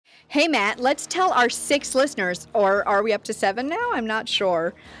Hey, Matt, let's tell our 6 listeners, or are we up to 7 now? I'm not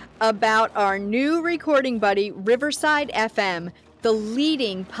sure, about our new recording buddy, Riverside FM, the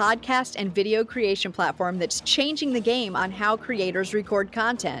leading podcast and video creation platform that's changing the game on how creators record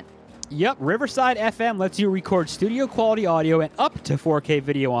content. Yep, Riverside FM lets you record studio quality audio and up to 4K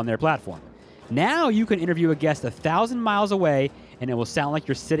video on their platform. Now you can interview a guest 1,000 miles away and it will sound like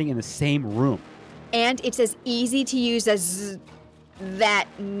you're sitting in the same room. And it's as easy to use as that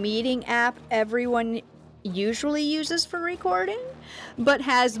meeting app everyone usually uses for recording, but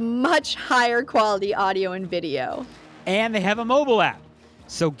has much higher quality audio and video. And they have a mobile app,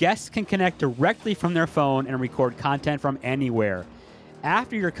 so guests can connect directly from their phone and record content from anywhere.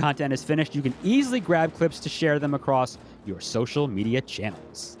 After your content is finished, you can easily grab clips to share them across your social media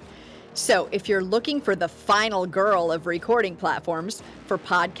channels. So if you're looking for the final girl of recording platforms for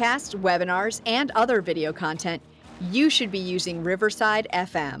podcasts, webinars, and other video content, you should be using Riverside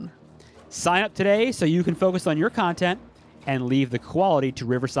FM. Sign up today so you can focus on your content and leave the quality to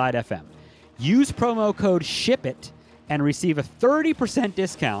Riverside FM. Use promo code SHIPIT and receive a 30%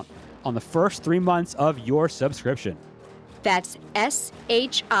 discount on the first 3 months of your subscription. That's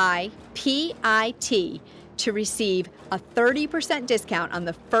SHIPIT to receive a 30% discount on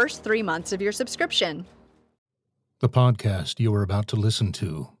the first 3 months of your subscription. The podcast you are about to listen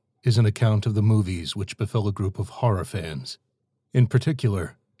to is an account of the movies which befell a group of horror fans, in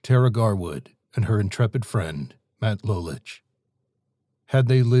particular, Tara Garwood and her intrepid friend, Matt Lolich. Had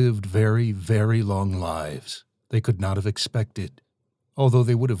they lived very, very long lives, they could not have expected, although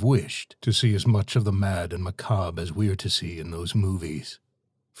they would have wished, to see as much of the mad and macabre as we are to see in those movies.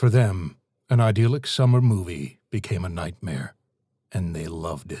 For them, an idyllic summer movie became a nightmare, and they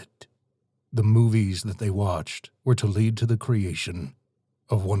loved it. The movies that they watched were to lead to the creation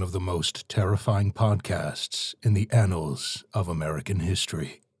of one of the most terrifying podcasts in the annals of American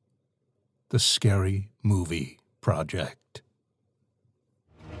history. The Scary Movie Project.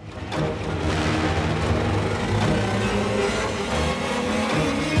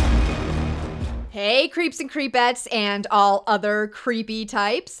 Hey, creeps and creepettes and all other creepy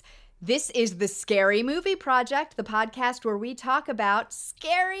types. This is the Scary Movie Project, the podcast where we talk about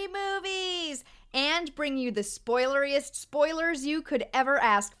scary movies and bring you the spoileriest spoilers you could ever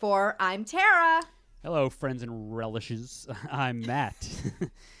ask for. I'm Tara. Hello, friends and relishes. I'm Matt.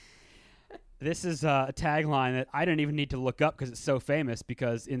 This is a tagline that I didn't even need to look up because it's so famous,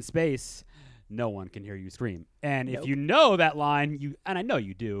 because in space, no one can hear you scream. And if you know that line, and I know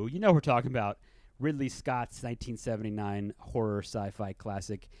you do, you know we're talking about Ridley Scott's 1979 horror sci-fi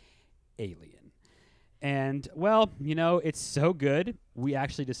classic, Alien. And, well, you know, it's so good, we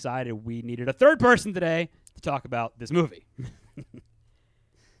actually decided we needed a third person today to talk about this movie.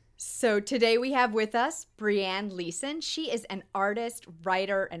 So today we have with us Brianne Leeson. She is an artist,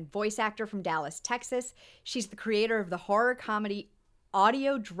 writer, and voice actor from Dallas, Texas. She's the creator of the horror comedy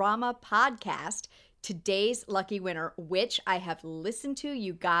audio drama podcast, Today's Lucky Winner, which I have listened to.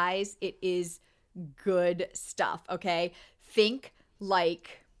 You guys, it is good stuff, okay? Think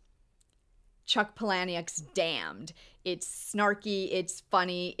like Chuck Palahniuk's Damned. It's snarky, it's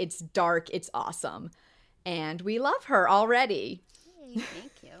funny, it's dark, it's awesome. And we love her already. Hey,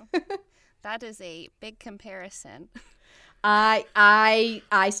 thank you. That is a big comparison. I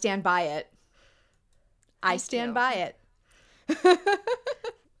stand by it. I stand by it.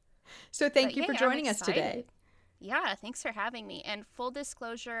 So thank you for joining us today. Yeah, thanks for having me. And full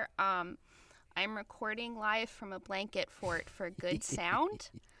disclosure, I'm recording live from a blanket fort for good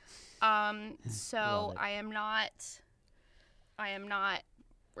sound. So I am not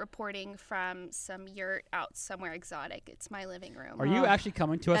reporting from some yurt out somewhere exotic. It's my living room. Are you actually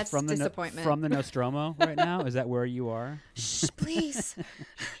coming to us from the Nostromo right now? Is that where you are? Shh, please.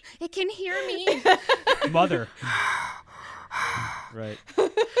 It can hear me. Mother. Right.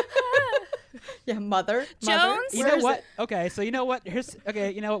 Yeah, mother. Jones? You know what? Okay, so you know what?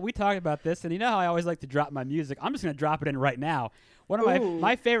 You know what? We talked about this, and you know how I always like to drop my music. I'm just going to drop it in right now. One of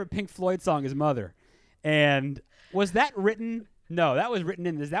my favorite Pink Floyd song is Mother. And was that written? No, that was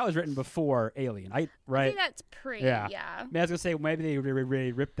written before Alien. Right? I think that's yeah. I was going to say maybe they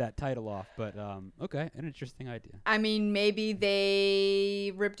really ripped that title off, but okay, an interesting idea. I mean, maybe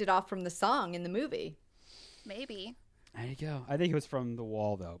they ripped it off from the song in the movie. Maybe. There you go. I think it was from The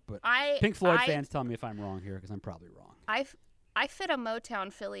Wall, though. But Pink Floyd fans tell me if I'm wrong here, because I'm probably wrong. I fit a Motown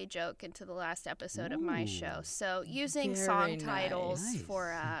Philly joke into the last episode of my show. So using Very song titles nice.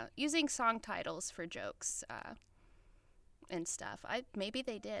 for jokes and stuff. Maybe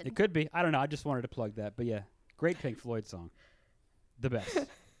they did. It could be. I don't know. I just wanted to plug that. But yeah, great Pink Floyd song. The best.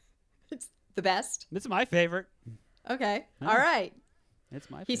 It's the best. It's my favorite. Okay. Yeah. All right. It's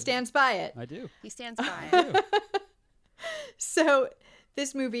my favorite. He stands by it. I do. He stands by it. So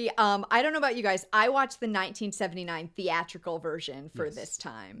this movie, I don't know about you guys. I watched the 1979 theatrical version for this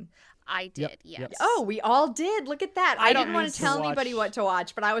time. I did, yes. Yep. Oh, we all did. Look at that. I didn't want need to to tell watch- anybody what to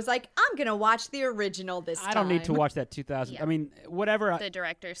watch, but I was like, I'm going to watch the original this time. I don't need to watch that 2000. Yeah. I mean, whatever. The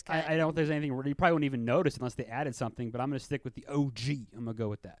director's cut. I don't think there's anything. You probably won't even notice unless they added something. But I'm going to stick with the OG. I'm going to go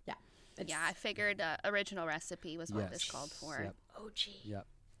with that. Yeah. Yeah, I figured original recipe was what this Yes. called for. Yep. OG. Yep.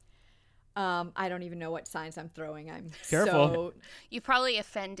 I don't even know what signs I'm throwing. I'm Careful. so... You probably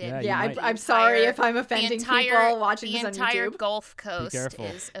offended. Yeah, Yeah, you might. I'm sorry if I'm offending people watching the this on entire YouTube. Gulf Coast careful.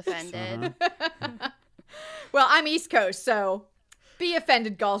 is offended. Well, I'm East Coast, so be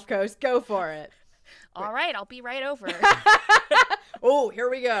offended, Gulf Coast. Go for it. All right, I'll be right over. Oh, here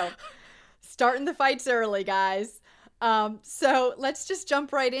we go. Starting the fights early, guys. So let's just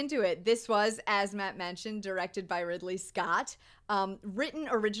jump right into it. This was, as Matt mentioned, directed by Ridley Scott, written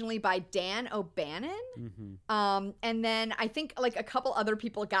originally by Dan O'Bannon, and then I think like a couple other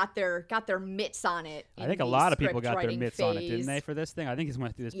people got their mitts on it. I in think a the lot of people script got their writing mitts on it, didn't phase. they, for this thing? I think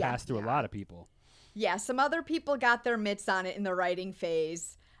this Yeah. passed through a lot of people. Yeah, some other people got their mitts on it in the writing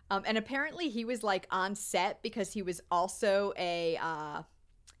phase. And apparently he was like on set because he was also a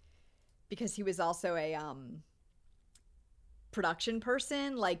production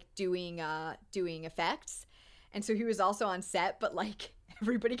person, like doing effects. And so he was also on set, but like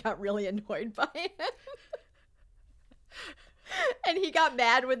everybody got really annoyed by him. And he got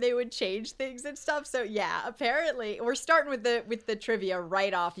mad when they would change things and stuff. So yeah, apparently we're starting with the trivia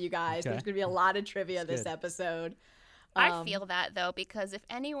right off, you guys. Okay. There's gonna be a lot of trivia this good. episode. I feel that though, because if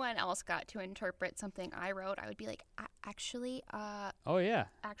anyone else got to interpret something I wrote, I would be like, actually, Oh yeah.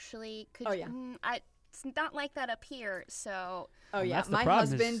 could Oh, yeah. it's not like that up here. So Oh yeah, that's the my problem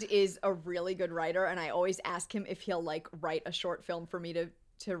husband is a really good writer, and I always ask him if he'll like write a short film for me to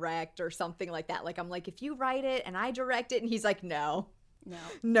direct or something like that. Like I'm like, if you write it and I direct it, and he's like, no,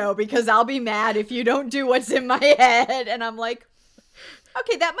 because I'll be mad if you don't do what's in my head. And I'm like,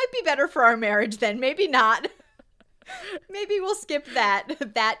 okay, that might be better for our marriage then. Maybe not. Maybe we'll skip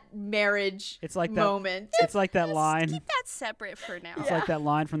that marriage It's like moment. It's like that line. keep that separate for now. It's like that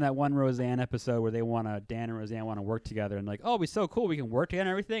line from that one Roseanne episode where Dan and Roseanne want to work together and like, oh, it'd be so cool, we can work together and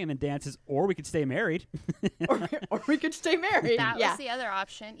everything. And then Dan says, or we could stay married. or we could stay married. That yeah. was the other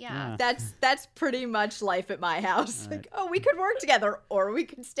option. Yeah. That's pretty much life at my house. Like, oh, we could work together or we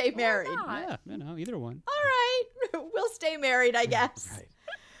could stay married. not? Yeah, either one. All right, we'll stay married, I guess. Right.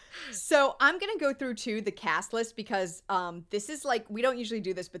 So I'm going to go through the cast list because this is like, we don't usually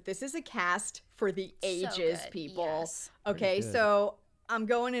do this, but this is a cast for the ages, good, people. yes. Okay, Pretty good. so I'm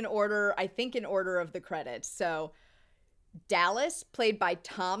going in order, I think in order of the credits. So Dallas, played by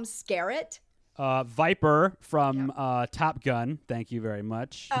Tom Skerritt. Viper from Top Gun. Thank you very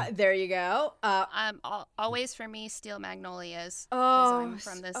much. There you go. Always for me, Steel Magnolias. Oh, I'm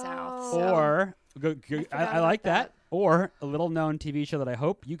from the South. oh. So. Or I about like that. that. Or a little known TV show that I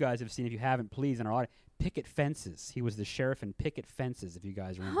hope you guys have seen. If you haven't, please, in our audience, Picket Fences. He was the sheriff in Picket Fences. If you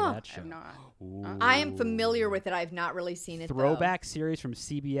guys remember that show. I'm not. Ooh. I am familiar with it. I've not really seen it, though. Throwback series from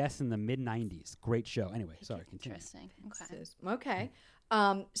CBS in the mid '90s. Great show. Anyway, sorry. Continue. Interesting. Okay.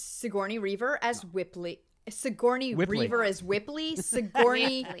 Okay. Sigourney Weaver as Whipley. Sigourney Whipley. Weaver as Whipley.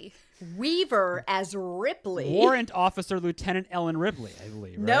 Sigourney Ripley. Weaver as Ripley. Warrant Officer Lieutenant Ellen Ripley, I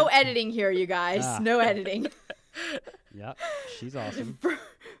believe. Right? No editing here, you guys. Ah. No editing. Yep. She's awesome.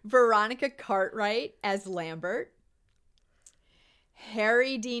 Veronica Cartwright as Lambert.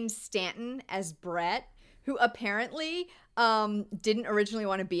 Harry Dean Stanton as Brett, who apparently didn't originally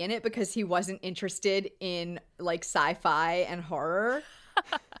want to be in it because he wasn't interested in like sci-fi and horror.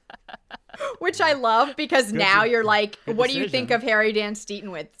 Which I love because now you're like, good what do you think decision. of Harry Dan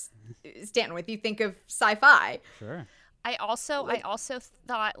Stanton with? You think of sci-fi. Sure. I also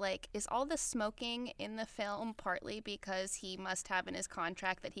thought, like, is all the smoking in the film partly because he must have in his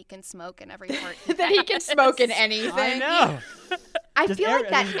contract that he can smoke in every part That he can smoke in anything. I know. I Just feel like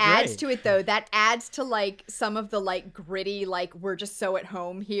that everything's adds great. to it, though. That adds to like some of the like gritty, like we're just so at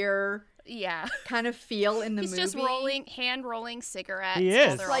home here Yeah. kind of feel in the He's movie. just hand rolling cigarettes He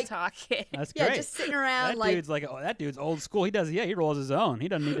while is. they're Like- all talking. That's Yeah, great. just sitting around that like dude's like, that dude's old school. He does, he rolls his own. He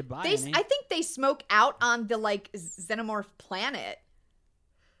doesn't need to buy any. I think they smoke out on the like xenomorph planet.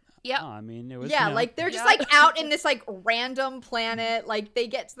 Yep. Oh, I mean, it was. Yeah, you know, like they're just Yeah. like out in this like random planet. Like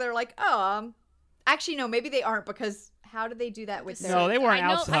they're like, oh, actually no, maybe they aren't because how do they do that with their No, they weren't I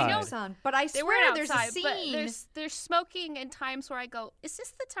know- outside. sun? But I They swear weren't there's outside, a scene. but there's smoking in times where I go, is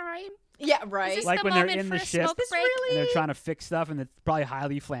this the time? Yeah, Is right. this Like the when they're moment in for the a ship. smoke This break? really- and they're trying to fix stuff, and it's probably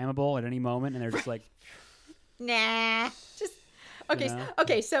highly flammable at any moment, and they're just like, Nah. Just Okay, you know?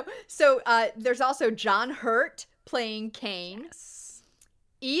 okay. So there's also John Hurt playing Kane, Yes.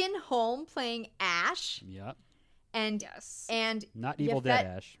 Ian Holm playing Ash, Yep. and Yes. and Not Evil Yafet- Dead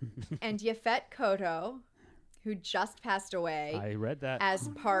Ash. and Yafet Koto, who just passed away I read that. as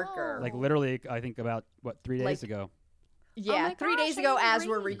Oh, Parker. no. Like literally, I think about 3 days Like, ago. Yeah, my 3 gosh, days I ago, didn't as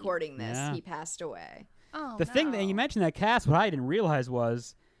we're read. recording this, Yeah. he passed away. Oh, The thing that you mentioned that cast, what I didn't realize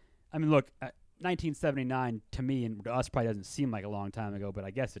was, I mean, look, 1979 to me and to us probably doesn't seem like a long time ago, but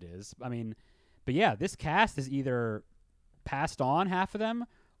I guess it is. I mean, but yeah, this cast is either passed on, half of them,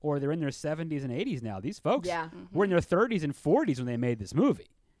 or they're in their 70s and 80s now. These folks Yeah. were in their 30s and 40s when they made this movie.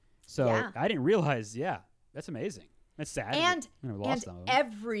 So Yeah. I didn't realize, that's amazing. That's sad. And we lost some of them.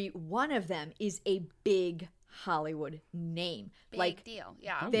 every one of them is a big Hollywood name. Big like deal.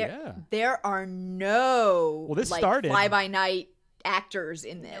 Yeah. Oh, there, yeah. there are no Well, this like started- fly by night actors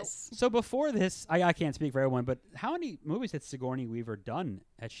in this. So before this, I can't speak for everyone, but how many movies had Sigourney Weaver done?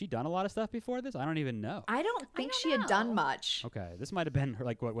 Has she done a lot of stuff before this? I don't even know. I don't think don't she had done know. much. Okay, this might have been her,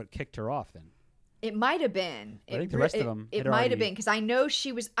 like what kicked her off then. It might have been. I think the rest of them It had might already- have been because I know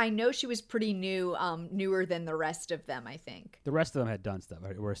she was. I know she was pretty new, newer than the rest of them. I think. The rest of them had done stuff.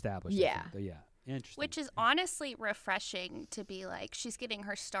 Right? Were established. I Yeah. think. But yeah. Interesting. Which is honestly refreshing to be like, she's getting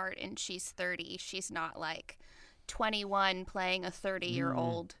her start and she's 30. She's not like 21 playing a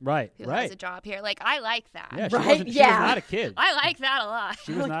 30-year-old right. who Right. has a job here. Like, I like that. Yeah. She Right, wasn't. She yeah. was not a kid. I like that a lot.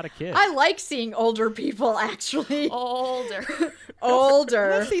 She was not a kid. I like seeing older people actually. Older. Older.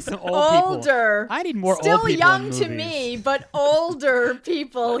 Let's see some old people. Older. I need more Still old people young in to movies. me, but older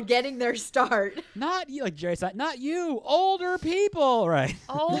people getting their start. Not you, like Jerry said. Not you. Older people. Right.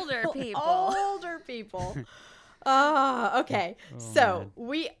 Older people. Older people. Okay. Oh, So man.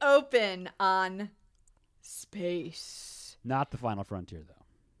 we open on space. Not the Final Frontier though.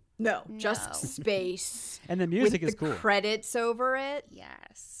 No, No. just space. And the music with is the cool. credits over it.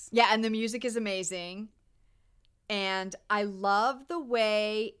 Yes. Yeah, and the music is amazing. And I love the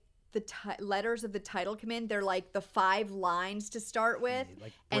way the letters of the title come in. They're like the 5 lines to start with. They,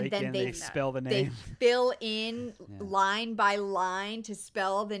 like and break then in, they- they spell the They name. fill in Yeah. line by line to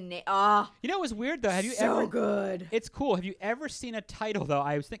spell the name. Oh, You know what was weird though? Have you so ever? good. It's cool. Have you ever seen a title though?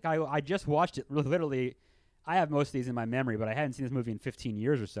 I just watched it literally. I have most of these in my memory, but I hadn't seen this movie in 15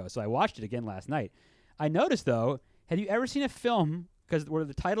 years or so. So I watched it again last night. I noticed though, have you ever seen a film because where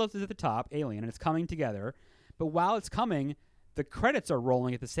the title is at the top, Alien, and it's coming together, but while it's coming, the credits are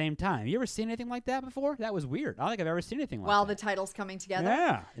rolling at the same time. You ever seen anything like that before? That was weird. I don't think I've ever seen anything like While the that. title's coming together.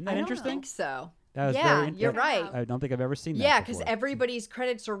 Yeah, isn't that I don't interesting? think so. That was Yeah, very you're that- right. I don't think I've ever seen that. Yeah, because before. everybody's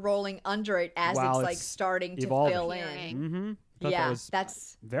credits are rolling under it as While it's like it's starting to evolving. fill in. Appearing. Mm-hmm. Thought Yeah, that was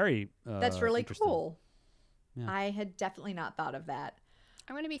that's very. really interesting. cool. Yeah. I had definitely not thought of that.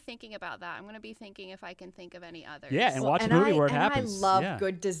 I'm going to be thinking about that. I'm going to be thinking if I can think of any others. Yeah, and watch a movie where it happens. I love Yeah.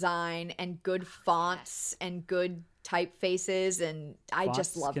 good design and good fonts and good typefaces, and I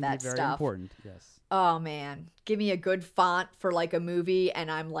just Fonts love can that be very stuff. important. Yes. Oh man, give me a good font for like a movie, and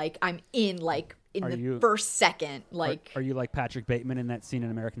I'm in Are the you- first second. Like, Are you like Patrick Bateman in that scene in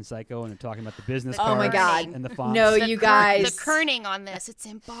American Psycho and they're talking about the business The oh my cards god, and the fonts? no, The you the guys, kerning on this, it's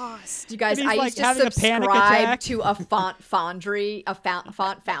embossed. you guys, And I he's, like, used to having a panic subscribe attack. to a font foundry,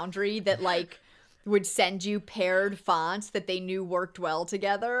 font foundry that like would send you paired fonts that they knew worked well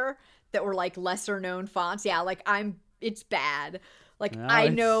together that were like lesser known fonts. Yeah, like it's bad. Like No, I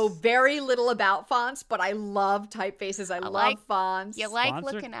know it's- very little about fonts, but I love typefaces. I love like- fonts. You like Fonts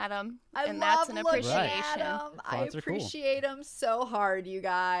are- looking at them, I and love that's an looking appreciation. at 'em. I Fonts are cool. appreciate them so hard, you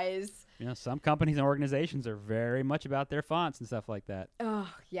guys. You know, some companies and organizations are very much about their fonts and stuff like that. Oh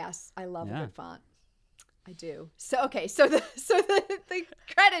yes, I love a Yeah. good font. I do. So okay, so the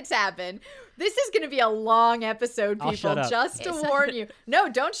credits happen. This is going to be a long episode, I'll people. shut up. Just to It's- warn you. No,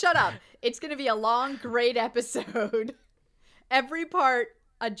 don't shut up. It's going to be a long, great episode. Every part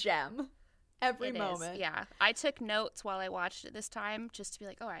a gem. Every It is, moment. yeah. I took notes while I watched it this time just to be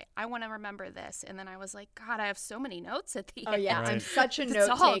like, all right, I want to remember this. And then I was like, God, I have so many notes at the Oh end. yeah, I'm Right. such a It's note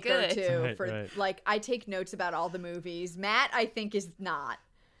all taker good. too. Right, for right. like, I take notes about all the movies. Matt, I think, is not.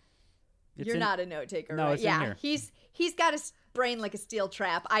 It's You're in- not a note taker, No, right? it's in Yeah, here. he's got a brain like a steel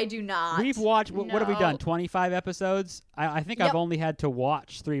trap. I do not. We've watched, what have we done, No. 25 episodes? I think Yep. I've only had to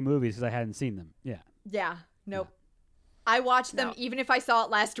watch 3 movies because I hadn't seen them. Yeah. Yeah, nope. I watched them No. even if I saw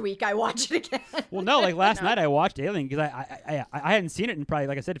it last week. I watch it again. Well, no, like last night I watched Alien because I hadn't seen it in probably,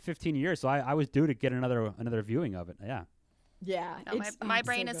 like I said, 15 years, so I was due to get another viewing of it. Yeah. Yeah, No, my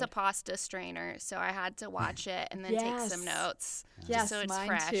brain is a pasta strainer, so I had to watch it and then take some Yes. notes. yes, so it's mine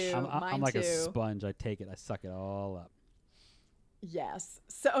fresh. too. I'm mine like too. a sponge. I take it. I suck it all up. Yes.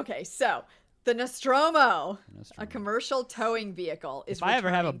 So okay. So The Nostromo, The Nostromo. a commercial towing vehicle, is If I ever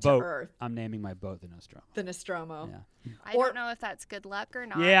have a returning to boat, Earth. I'm naming my boat the Nostromo. The Nostromo. Yeah. I Or- don't know if that's good luck or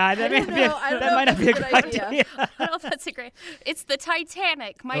not. Yeah, that, don't know. I don't know might if not be a that's good a good idea. I don't know if that's a great. It's the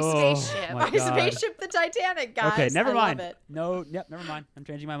Titanic, my Oh, spaceship. my My God. spaceship, the Titanic, guys. Okay, never I mind. Love it. No, never mind. I'm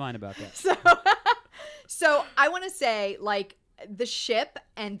changing my mind about that. So I want to say, like, the ship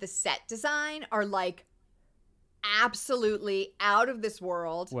and the set design are like absolutely out of this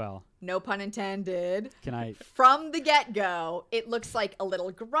world. Well, No pun intended. can I? From the get-go, it looks like a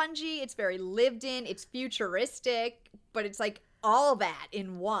little grungy. It's very lived in. It's futuristic, but it's like all that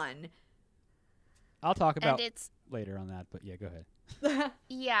in one. I'll talk about And it's later on that. But yeah, go ahead.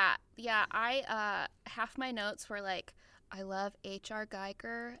 yeah. I half my notes were like, I love H.R.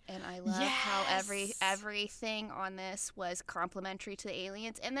 Geiger, and I love how Yes. everything on this was complimentary to the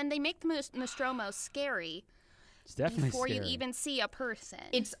aliens, and then they make the Nostromo scary It's definitely before scary. you even see a person.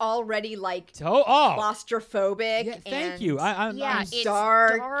 It's already like Oh, claustrophobic. yeah, thank and you. I'm it's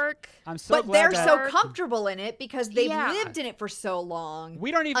dark. I'm so But glad they're that so comfortable in it because they've Yeah. lived in it for so long.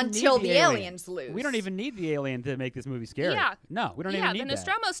 we don't even until need the aliens lose. We don't even need the alien to make this movie scary. Yeah. No, we don't yeah, even need the that.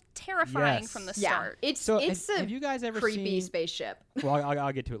 Nostromo's terrifying Yes. from the Yeah, start. it's So it's have a you guys ever creepy seen? spaceship. Well,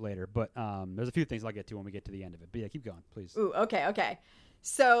 I'll get to it later, but there's a few things I'll get to when we get to the end of it. But yeah, keep going, please. Ooh, okay.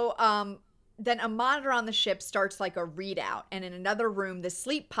 So, then a monitor on the ship starts like a readout, and in another room, the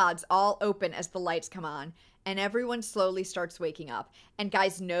sleep pods all open as the lights come on, and everyone slowly starts waking up. And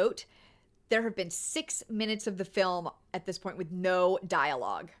guys, note, there have been 6 minutes of the film at this point with no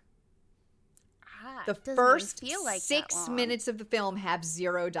dialogue. The Doesn't even first feel like that 6 long. minutes of the film have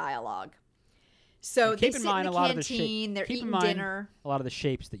zero dialogue. So And they keep in sit mind in a the lot of the canteen, they're keep in eating mind dinner. a lot of the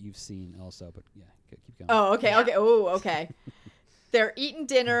shapes that you've seen also. But yeah, keep going. Oh, okay. Oh, okay. They're eating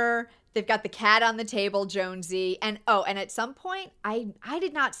dinner. They've got the cat on the table, Jonesy. And at some point, I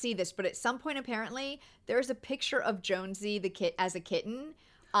did not see this, but at some point apparently there's a picture of Jonesy as a kitten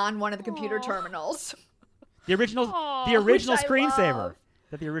on one of the computer Aw. terminals. The original Aw. screensaver. love. Is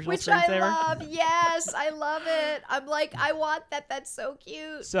that the original Which screensaver? I love. Yes, I love it. I'm like, I want that. That's so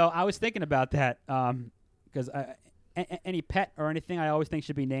cute. So I was thinking about that because any pet or anything I always think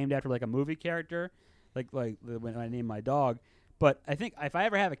should be named after like a movie character, like when I name my dog. But I think if I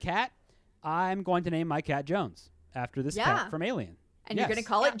ever have a cat, I'm going to name my cat Jones after this Yeah. cat from Alien. And you're Yes. going to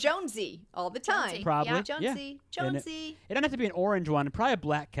call Yeah. it Jonesy all the time. Jonesy. Probably. Yeah. Jonesy, And it- Jonesy. It doesn't have to be an orange one. Probably a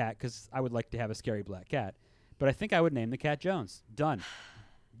black cat because I would like to have a scary black cat. But I think I would name the cat Jones. Done.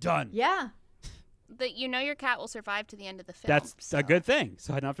 Yeah. Your cat will survive to the end of the film. That's so. a good thing.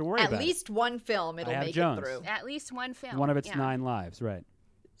 So I don't have to worry At about least one film it'll have make Jones. it through. At least one film. it. One of its yeah. 9 lives, right?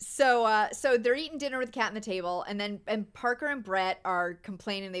 So they're eating dinner with the cat on the table, and Parker and Brett are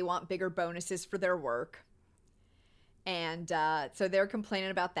complaining they want bigger bonuses for their work, and so they're complaining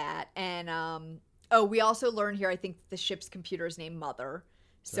about that. And we also learn here, I think the ship's computer is named Mother.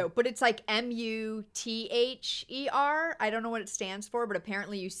 So, but it's like MUTHER. I don't know what it stands for, but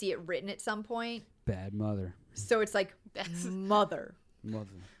apparently you see it written at some point. Bad mother. So it's like Mother. Mother.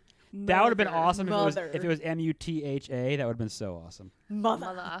 That would have been awesome Mother. if it was MUTHA. That would have been so awesome.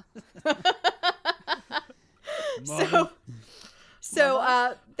 Mother. Mother.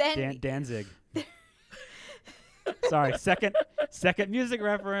 So then Danzig. Sorry, second music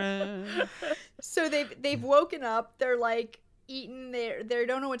reference. So they've woken up. They're like eating. They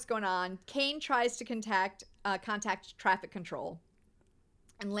don't know what's going on. Kane tries to contact traffic control,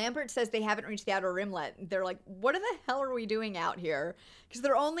 and Lambert says they haven't reached the outer rim yet. They're like, "What the hell are we doing out here?" Because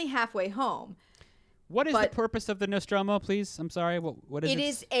they're only halfway home. What is the But- purpose of the Nostromo, please? I'm sorry. What is It it?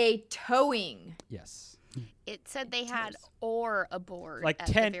 is a towing. Yes. It said they had ore aboard Like at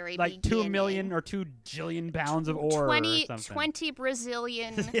the 10, very like 2 beginning. million or 2 jillion pounds of ore 20, or something. 20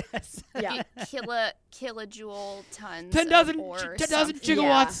 Brazilian Yes. Yeah. kilojoule tons 10,000 of ore. 10,000 something.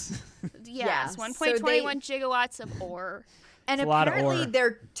 gigawatts. Yes, Yeah. 1.21 gigawatts of ore. And It's a lot of apparently ore.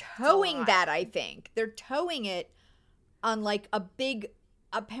 they're towing lot. that, I think. They're towing it on like a big,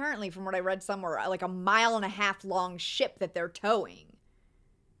 apparently from what I read somewhere, like a 1.5 mile long ship that they're towing.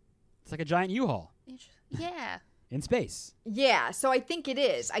 It's like a giant U-Haul Yeah. in space. Yeah, so I think it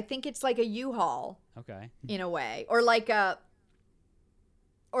is. I think it's like a U-Haul Okay. in a way. Or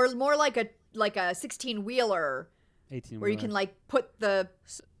more like a 16-wheeler 18 where you can like put the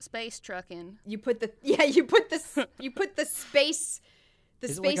Space trucking. you put the space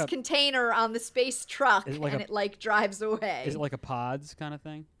Is it like a- container on the space truck Is it like and a- it like drives away. Is it like a pods kind of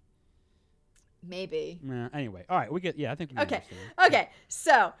thing? Maybe. Anyway, all right, I think we can Okay. understand. Okay.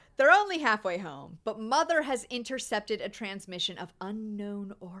 So they're only halfway home, but Mother has intercepted a transmission of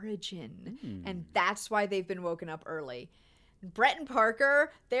unknown origin. And that's why they've been woken up early. Brett and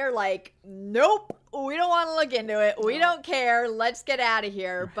Parker, they're like, nope, we don't want to look into it. We don't care. Let's get out of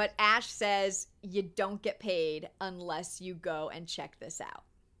here. But Ash says you don't get paid unless you go and check this out.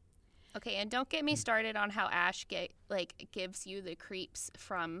 Okay, and don't get me started on how Ash gives you the creeps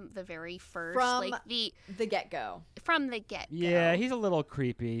from the very first, the get-go. From the get-go. Yeah, he's a little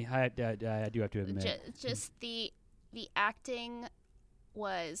creepy. I do have to admit. Just the acting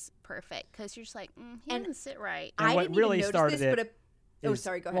was perfect because you're just like, he doesn't sit right. And I what didn't really even started notice this, it.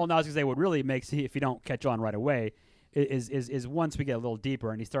 Sorry, go ahead. Well, no, I was gonna say what really makes if you don't catch on right away is once we get a little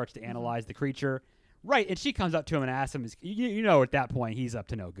deeper and he starts to analyze the creature. Right, and she comes up to him and asks him, you know at that point he's up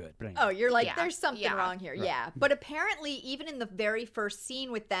to no good. But anyway. Oh, you're like, there's something wrong here. Right. Yeah. But apparently, even in the very first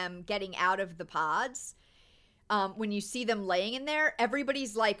scene with them getting out of the pods, when you see them laying in there,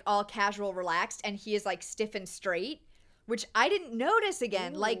 everybody's like all casual, relaxed, and he is like stiff and straight, which I didn't notice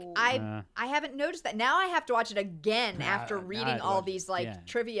again. Ooh. Like, I haven't noticed that. Now I have to watch it again after reading all these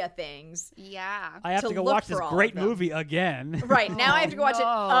trivia things. Yeah. I have to go watch this great movie again. Right. Now I have to go watch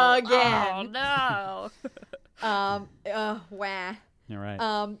it again. Oh, no. Wah. You're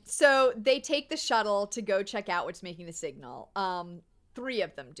right. So they take the shuttle to go check out what's making the signal. 3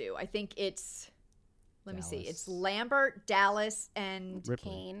 of them do. I think it's, let me see. It's Lambert, Dallas, and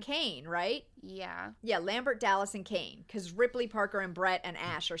Kane, right? Yeah. Yeah, Lambert, Dallas, and Kane. Because Ripley, Parker, and Brett and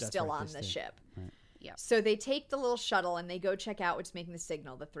Ash are still on the ship. Right. Yep. So they take the little shuttle and they go check out what's making the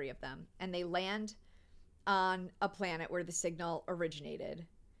signal, the 3 of them. And they land on a planet where the signal originated.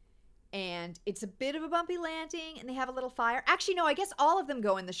 And it's a bit of a bumpy landing, and they have a little fire. Actually, no, I guess all of them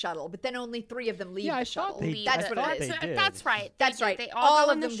go in the shuttle, but then only 3 of them leave the shuttle. That's what it is. That's right. That's right. They all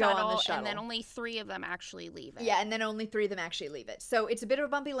go of in them the go shuttle, on the shuttle. and then only 3 of them actually leave it. Yeah, and then only 3 of them actually leave it. So it's a bit of a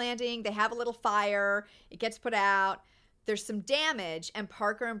bumpy landing. They have a little fire. It gets put out. There's some damage, and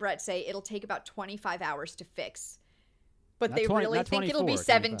Parker and Brett say it'll take about 25 hours to fix. But they really think it'll be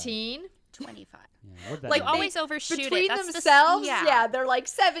 17. 25. Yeah, like always overshoot between it. That's themselves. They're like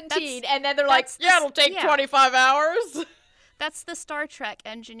 17, and then they're like, it'll take 25 hours. That's the Star Trek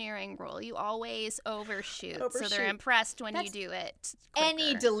engineering rule. You always overshoot. So they're impressed when you do it quicker.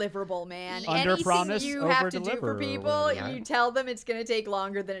 Any deliverable, man. Under Anything promise, you have to over-deliver do for people, you tell them it's going to take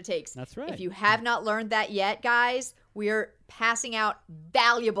longer than it takes. That's right. If you have not learned that yet, guys, we're passing out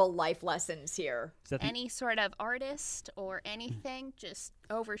valuable life lessons here. Any sort of artist or anything, just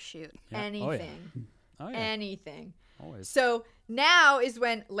overshoot. Yeah. Anything. Oh, yeah. Anything. Always. So now is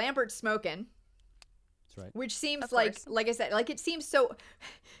when Lambert's smoking. That's right. Which seems like I said, like it seems so.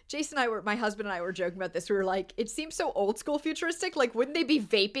 Jason and I my husband and I were joking about this. We were like, it seems so old school futuristic. Like, wouldn't they be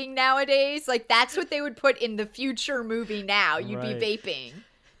vaping nowadays? Like, that's what they would put in the future movie now. You'd be vaping.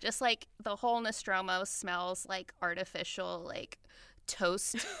 Just like the whole Nostromo smells like artificial, like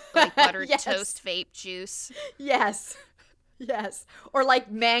toast, like buttered toast vape juice. Yes. Yes. Or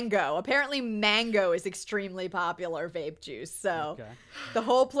like mango. Apparently mango is extremely popular vape juice. So the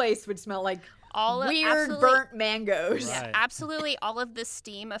whole place would smell like weird burnt mangoes. Yeah, absolutely. All of the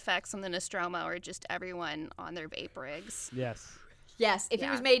steam effects on the Nostromo are just everyone on their vape rigs. Yes. Yes. If it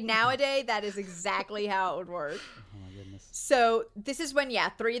was made nowadays, that is exactly how it would work. Oh, my goodness. So this is when,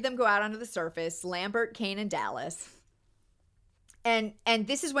 3 of them go out onto the surface. Lambert, Kane, and Dallas. And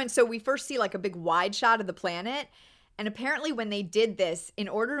this is when, so we first see like a big wide shot of the planet. And apparently when they did this, in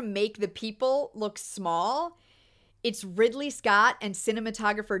order to make the people look small, it's Ridley Scott and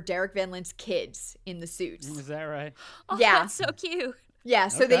cinematographer Derek Van Lint's kids in the suits. Is that right? Oh, that's so cute. Yeah,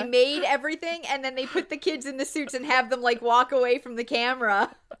 so they made everything, and then they put the kids in the suits and have them, like, walk away from the camera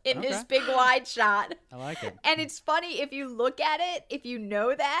in this big wide shot. I like it. And it's funny, if you look at it, if you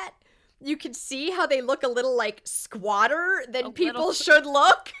know that, you can see how they look a little, like, squatter than people should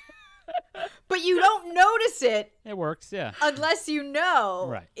look. But you don't notice it. It works, yeah. Unless you know.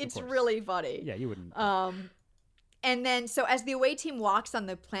 Right. It's really funny. Yeah, you wouldn't. And then, so as the away team walks on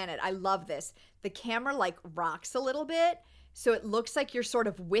the planet, I love this. The camera, like, rocks a little bit. So it looks like you're sort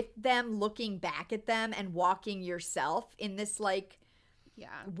of with them, looking back at them and walking yourself in this, like,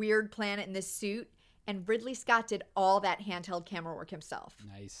 weird planet in this suit. And Ridley Scott did all that handheld camera work himself.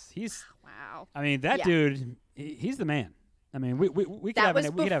 Nice. He's wow. I mean, that dude, he's the man. I mean, we could have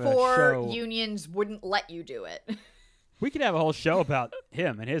we could have a before show. Unions wouldn't let you do it. We could have a whole show about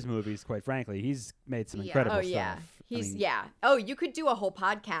him and his movies. Quite frankly, he's made some incredible stuff. He's you could do a whole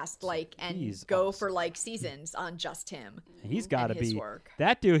podcast and go for like seasons on just him. He's got to be work.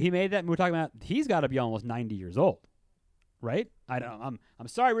 That dude. He made that. We're talking about. He's got to be almost 90 years old, right? I don't. I'm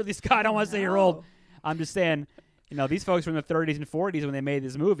sorry, Ridley Scott. I don't want to say you're old. I'm just saying. You know, these folks were in the 30s and 40s when they made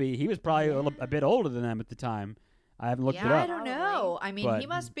this movie. He was probably a bit older than them at the time. I haven't looked it up. I don't know. I mean, he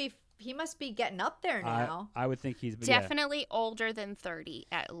must be must be getting up there now. I would think he's definitely older than 30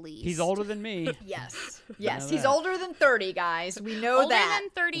 at least. He's older than me. Yes. Yes, he's older than 30, guys. We know that. Older than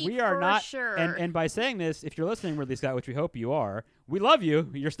 30 we are for not, sure. And by saying this, if you're listening, Ridley Scott, which we hope you are, we love you.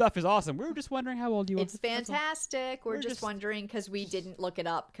 Your stuff is awesome. We were just wondering how old you are. It's fantastic. We're just wondering because we didn't look it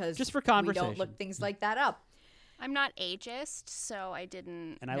up because just for conversation. We don't look things like that up. I'm not ageist, so I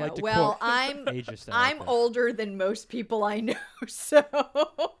didn't. And I like to well, quote I'm ageist. I'm older than most people I know, so.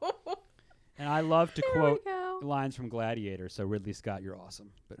 And I love to There quote we go. lines from Gladiator. So Ridley Scott, you're awesome.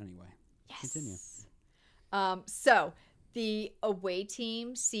 But anyway, continue. So the away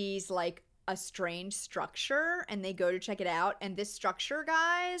team sees like a strange structure, and they go to check it out. And this structure,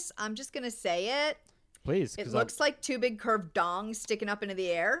 guys, I'm just gonna say it. Please. It looks like two big curved dongs sticking up into the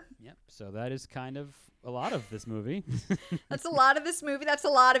air. Yep. So that is kind of a lot of this movie. That's a lot of this movie. That's a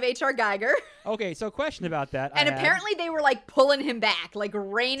lot of H.R. Geiger. Okay, so question about that. And apparently they were like pulling him back, like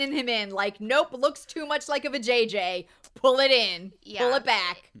reining him in. Like, nope, looks too much like of a JJ. Pull it in. Yeah. Pull it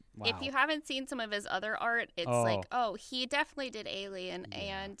back. Wow. If you haven't seen some of his other art, it's like, oh, he definitely did Alien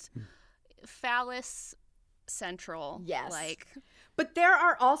and Phallus Central. Yes. Like, but there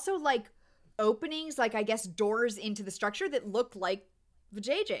are also like openings, like I guess doors into the structure that look like the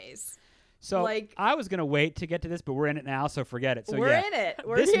JJ's. So like, I was gonna wait to get to this, but we're in it now, so forget it. So we're yeah, in it.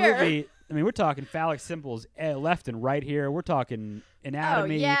 We're this here. movie. I mean, we're talking phallic symbols left and right here. We're talking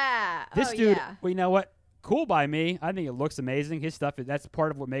anatomy. Oh yeah. This dude. Yeah. Well, you know what? Cool by me. I think it looks amazing. His stuff. That's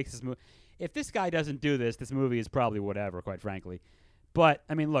part of what makes this movie. If this guy doesn't do this, this movie is probably whatever. Quite frankly. But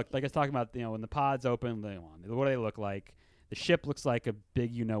I mean, look, like I was talking about, when the pods open, what do they look like? The ship looks like a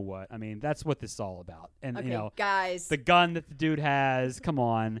big, what. I mean, that's what this is all about. And Okay, guys. the gun that the dude has. Come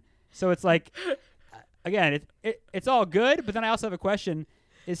on. So it's like. Again, it's all good, but then I also have a question.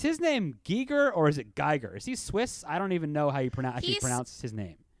 Is his name Giger or is it Geiger? Is he Swiss? I don't even know how you pronounce his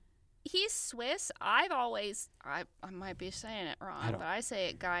name. He's Swiss. I might be saying it wrong, but I say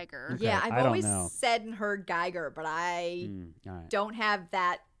it Geiger. Okay. Yeah, I I've don't always know. said and heard Geiger, but I All right. don't have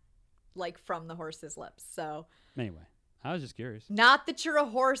that like from the horse's lips. So Anyway, I was just curious. not that you're a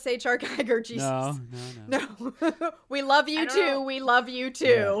horse, H.R. Geiger, Jesus. No. We love you I don't too. know. We love you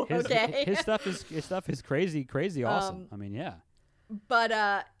too. Yeah, Okay. His stuff is crazy awesome. I mean, yeah.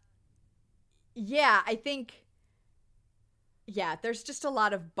 But yeah, I think there's just a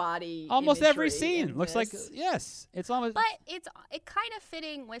lot of body. Almost every imagery scene in looks like this. yes. It's almost. But it kind of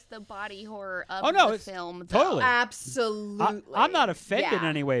fitting with the body horror of no, the it's film. Though. totally. Absolutely. I'm not offended in Yeah.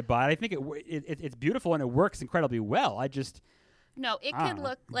 any way by it. I think it's beautiful and it works incredibly well. I just. No, it I could don't know.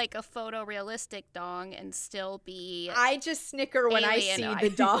 look like a photorealistic dong and still be. I just snicker when I see Alien the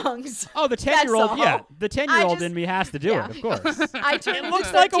dongs. Oh, the 10-year-old, all. yeah. The 10-year-old just- in me has to do yeah. it, of course. I turn It looks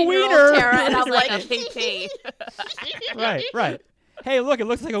into like a 13-year-old wiener. Tara, and I'm like like, a PP. Right. Hey, look, it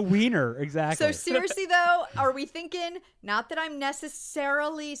looks like a wiener. Exactly. So seriously though, are we thinking, not that I'm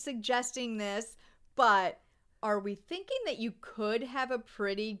necessarily suggesting this, but are we thinking that you could have a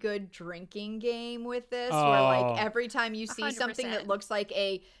pretty good drinking game with this where Oh. like every time you see 100%. something that looks like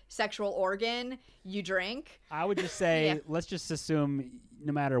a sexual organ, you drink? I would just say, Yeah. let's just assume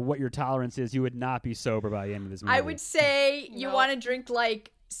no matter what your tolerance is, you would not be sober by the end of this movie. I would say you No. want to drink like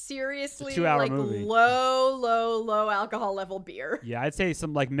seriously 2-hour like movie. low alcohol level beer. Yeah, I'd say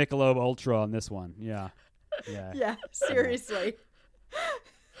some like Michelob Ultra on this one. Yeah. Yeah, seriously.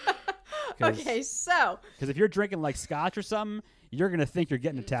 'Cause- Okay, so Because if you're drinking like scotch or something, you're gonna think you're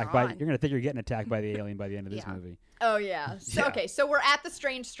getting attacked by Gone. the alien by the end of this Yeah. movie. oh yeah. So Yeah. okay, so we're at the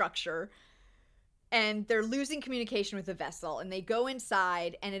strange structure and they're losing communication with the vessel and they go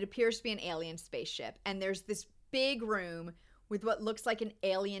inside and it appears to be an alien spaceship and there's this big room with what looks like an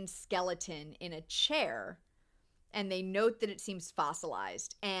alien skeleton in a chair. And they note that it seems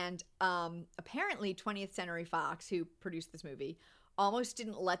fossilized. And apparently 20th Century Fox, who produced this movie, almost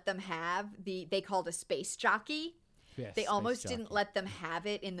didn't let them have they called a space jockey. Yes, They space almost jockey. didn't let them have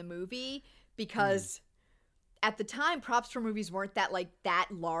it in the movie because at the time props for movies weren't that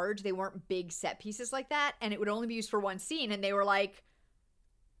large. They weren't big set pieces like that. And it would only be used for one scene. And they were like,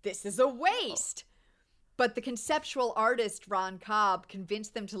 this is a waste. But the conceptual artist, Ron Cobb,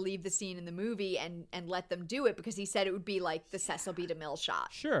 convinced them to leave the scene in the movie and let them do it because he said it would be like the Cecil B. DeMille shot.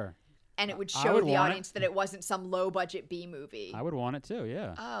 Sure. And it would I show would the want audience that it wasn't some low-budget B movie. I would want it too.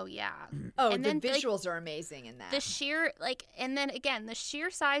 Yeah. Oh yeah. Oh, and the then, like, visuals are amazing in that. The sheer and then again the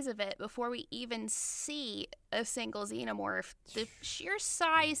sheer size of it before we even see a single xenomorph, the sheer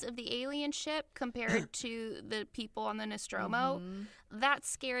size of the alien ship compared to the people on the Nostromo, that's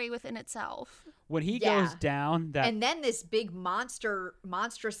scary within itself. When he Yeah. goes down, that And then this big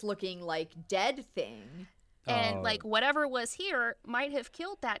monstrous looking like dead thing. And like whatever was here might have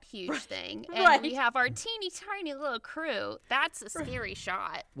killed that huge thing. And Right. we have our teeny tiny little crew. That's a scary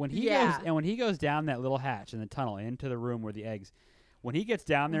shot. When he goes down that little hatch in the tunnel into the room where the eggs, when he gets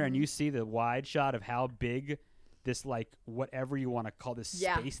down there and you see the wide shot of how big this, like, whatever you want to call this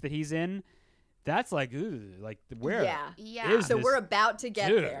space that he's in, that's like, ooh, like, where is So this we're about to get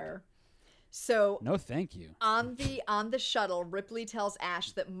dude? there. So No, thank you. on the shuttle, Ripley tells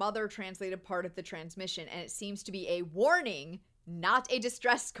Ash that Mother translated part of the transmission, and it seems to be a warning, not a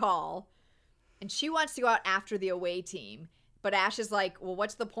distress call. And she wants to go out after the away team, but Ash is like, "Well,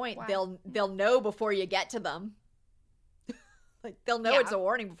 what's the point? Wow. They'll know before you get to them. Like they'll know it's a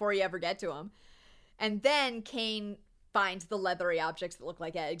warning before you ever get to them." And then Kane finds the leathery objects that look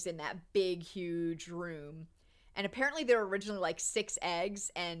like eggs in that big, huge room. And apparently there were originally like 6 eggs,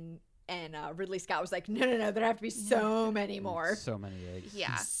 and Ridley Scott was like, no, there have to be so many more. So many eggs.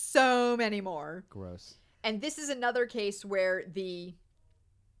 Yeah. So many more. Gross. And this is another case where the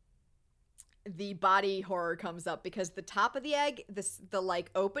body horror comes up, because the top of the egg, the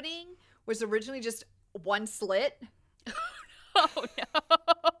like opening, was originally just one slit. Oh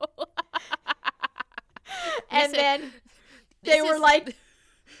no. And then they were like,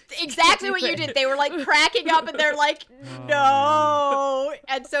 exactly what you did. They were like cracking up, and they're like, no.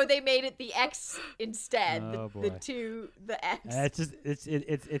 And so they made it the X instead. Oh, the boy. the X. It's just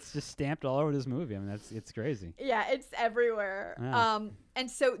it's just stamped all over this movie. I mean, it's crazy. Yeah, it's everywhere. Yeah. And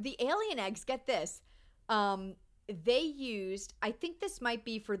so the alien eggs, get this. They used, I think this might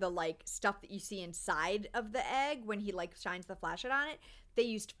be for the like stuff that you see inside of the egg when he like shines the flashlight on it. They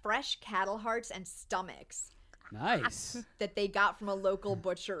used fresh cattle hearts and stomachs Nice. that they got from a local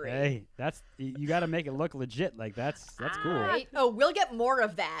butchery. Hey, that's you got to make it look legit. Like that's cool. Right? Oh, we'll get more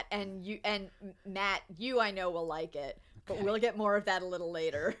of that, and Matt, I know will like it, but we'll get more of that a little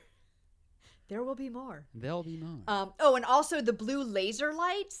later. There will be more. There'll be more. And also the blue laser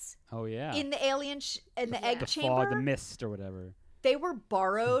lights Oh yeah. in the alien in the egg the chamber. fog, the mist, or whatever. They were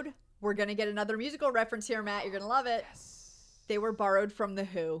borrowed. We're gonna get another musical reference here, Matt. You're gonna love it. They were borrowed from the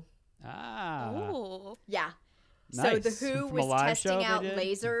Who. Ah. Ooh. Yeah. So Nice. the Who From a was live show testing they out did?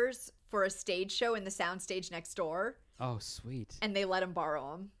 lasers for a stage show in the soundstage next door, Oh, sweet. and they let him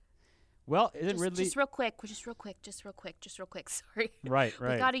borrow them. Well, isn't Ridley? Just real quick. Sorry. Right.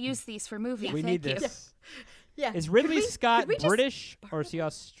 We got to use these for movies. We Thank need you. this. Yeah. Is Ridley Scott could we just British or is he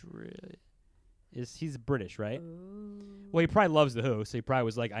Australian? He's British, right? Well, he probably loves the Who, so he probably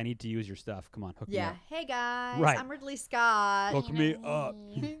was like, "I need to use your stuff. Come on, hook me Yeah. up. Hey guys, Right. I'm Ridley Scott. Hook me up."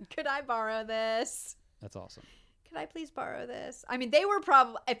 Could I borrow this? That's awesome. Could I please borrow this? I mean, they were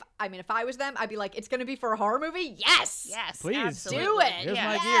probably. If I was them, I'd be like, it's going to be for a horror movie. Yes. Yes, Please. absolutely. Do it. Here's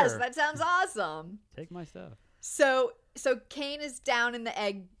my Yes, gear. that sounds awesome. Take my stuff. So Kane is down in the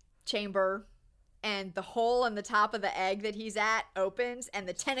egg chamber, and the hole in the top of the egg that he's at opens, and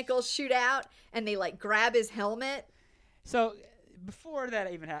the tentacles shoot out, and they like grab his helmet. So before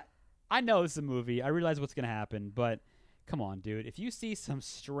that even happened, I know it's a movie. I realize what's going to happen, but come on, dude. If you see some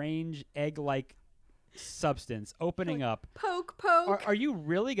strange egg-like substance opening up, Poke. are you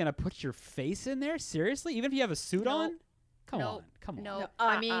really going to put your face in there? Seriously? Even if you have a suit Nope. on? Come Nope. on. Come on. No, No,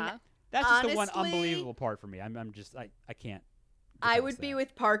 I mean, That's just the one honestly, unbelievable part for me. I'm just I can't. get I past would be that.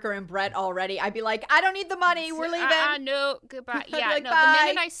 with Parker and Brett already. I'd be like, I don't need the money. We're leaving. No, goodbye. I'd be Yeah, like, no. bye. The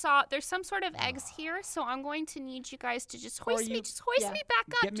minute I saw there's some sort of eggs here, so I'm going to need you guys to just hoist me yeah.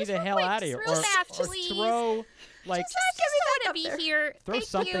 back up. Get me just the real hell quick, out of just here, real or fast, or please. throw like Just want to there. be here. throw Thank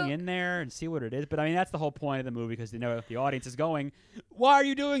something you. in there and see what it is. But I mean, that's the whole point of the movie because they know if the audience is going, why are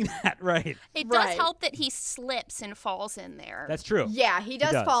you doing that? Right. It Right. does help that he slips and falls in there. That's true. Yeah, he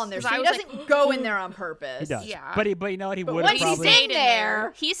does fall in there. So I he was doesn't like, go in there on purpose. He does. Yeah. But you know what? He But would have once he's probably in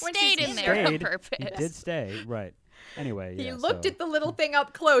there, He once stayed he's in in there on stayed. purpose. He did stay. Right. Anyway, He yeah, looked so. at the little thing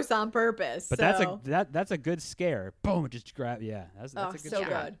up close on purpose. But so. that's a good scare. Boom! Just grab. Yeah, that's Oh, a good so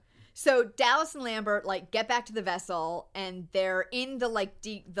scare. good. So Dallas and Lambert like get back to the vessel, and they're in the like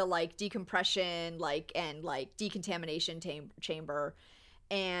decompression and decontamination chamber,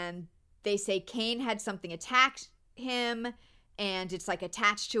 and they say Kane had something attack him, and it's like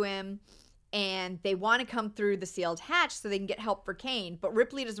attached to him, and they want to come through the sealed hatch so they can get help for Kane, but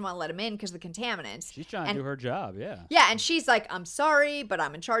Ripley doesn't want to let him in because of the contaminants. She's trying to And- do her job. Yeah. Yeah, and she's like, I'm sorry, but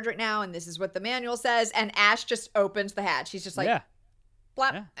I'm in charge right now, and this is what the manual says. And Ash just opens the hatch. He's just like, yeah.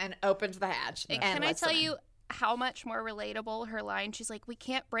 blap, Yeah. and opens the hatch. And and can I lets tell them in. you how much more relatable her line? She's like, "We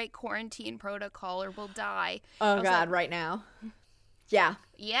can't break quarantine protocol or we'll die." I Oh, was God, like, right now. Yeah.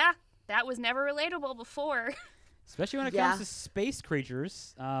 Yeah, that was never relatable before. Especially when it Yeah. comes to space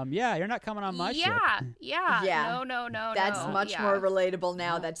creatures. Yeah, you're not coming on my ship. Yeah. Yeah. No. That's no. much Yeah. more relatable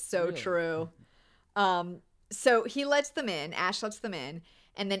now. Not That's so really. true. So he lets them in. Ash lets them in.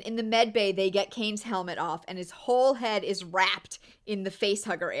 And then in the med bay, they get Kane's helmet off, and his whole head is wrapped in the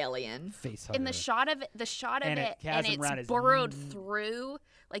facehugger alien. Facehugger. In the shot of it, and it's burrowed through,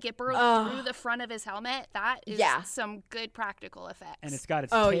 like it burrowed through the front of his helmet. That is some good practical effects. And it's got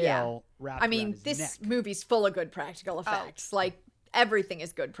its tail wrapped around his this neck. movie's full of good practical effects. Like, everything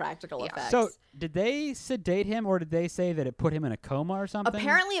is good practical effects. So, did they sedate him, or did they say that it put him in a coma or something?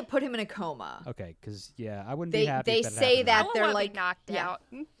 Apparently, it put him in a coma. Okay, because I wouldn't be happy. They if that say happened. that I they're wanna like be knocked out.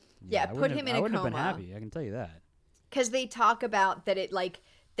 Yeah, put him in a coma. I wouldn't have been happy. I can tell you that. Because they talk about that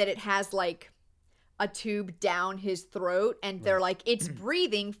it has like a tube down his throat, and they're like, it's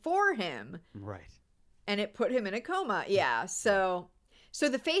breathing for him. Right. And it put him in a coma. Yeah. So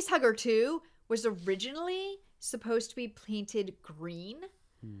the facehugger 2 was originally supposed to be painted green.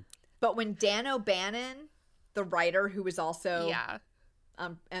 But when Dan O'Bannon, the writer who was also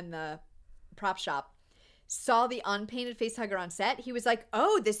and the prop shop, saw the unpainted facehugger on set, he was like,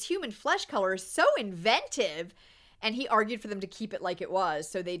 oh, this human flesh color is so inventive. And he argued for them to keep it like it was.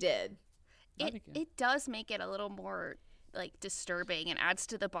 So they did. It does make it a little more like disturbing and adds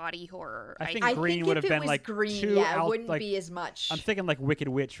to the body horror. I think green would have been like green, too it wouldn't be as much. I'm thinking like Wicked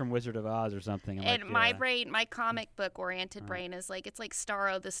Witch from Wizard of Oz or something. My comic book oriented brain is like, it's like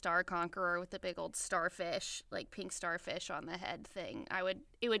Starro the Star Conqueror with the big old starfish, like pink starfish on the head thing.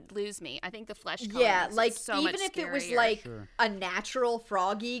 It would lose me. I think the flesh color makes it so even much if scarier. it was like a natural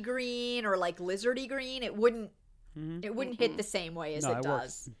froggy green or like lizardy green, it wouldn't hit the same way as it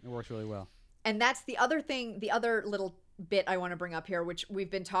does. It works really well. And that's the other thing, the other little bit I want to bring up here, which we've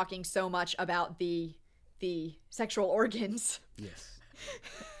been talking so much about the sexual organs. Yes.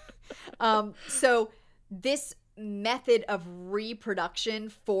 So this method of reproduction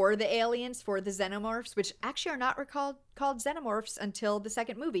for the aliens, for the xenomorphs, which actually are not called xenomorphs until the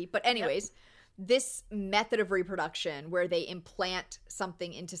second movie. But anyways, this method of reproduction where they implant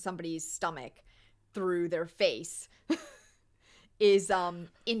something into somebody's stomach through their face is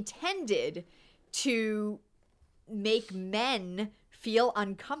intended to make men feel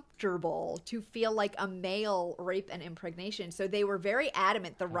uncomfortable, to feel like a male rape and impregnation. So they were very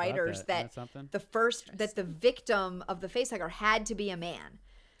adamant, the writers, that the victim of the facehugger had to be a man.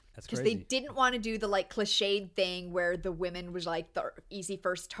 That's because crazy. they didn't want to do the like cliched thing where the women was like the easy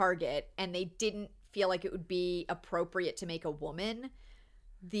first target, and they didn't feel like it would be appropriate to make a woman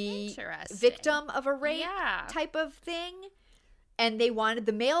the victim of a rape type of thing. And they wanted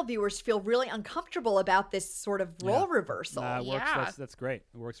the male viewers to feel really uncomfortable about this sort of role reversal. It works. That's great.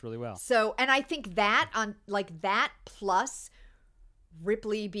 It works really well. So, and I think that that plus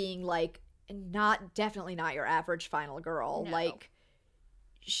Ripley being like definitely not your average final girl. No. Like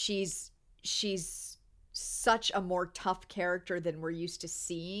she's such a more tough character than we're used to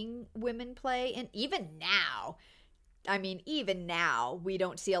seeing women play. And even now, we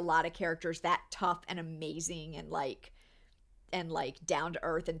don't see a lot of characters that tough and amazing and down to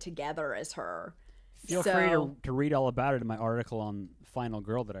earth and together as her. Feel free to read all about it in my article on Final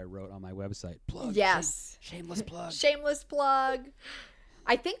Girl that I wrote on my website. Plug. Yes. Shameless plug. Shameless plug.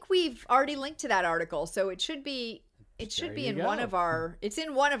 I think we've already linked to that article, so it should be in one of our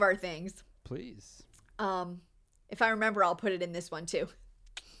things. Please. If I remember, I'll put it in this one too.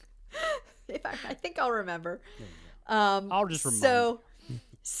 I think I'll remember. I'll just remind.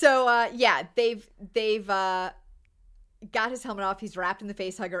 They've got his helmet off. He's wrapped in the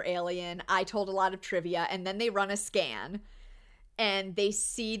facehugger alien. I told a lot of trivia, and then they run a scan, and they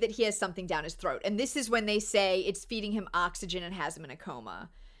see that he has something down his throat. And this is when they say it's feeding him oxygen and has him in a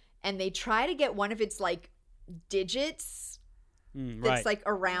coma. And they try to get one of its like digits that's like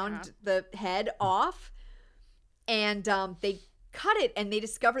around the head off, and they cut it, and they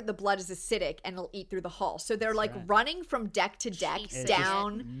discovered the blood is acidic and it'll eat through the hull. So they're running from deck to deck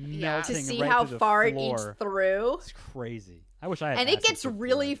down to see how far it eats through. It's crazy. I wish I had. And it gets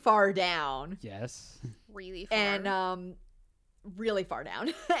really far down. Yes. Really far. And really far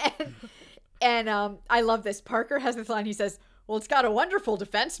down. and I love this. Parker has this line. He says, "Well, it's got a wonderful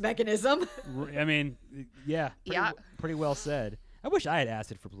defense mechanism." I mean, pretty well said. I wish I had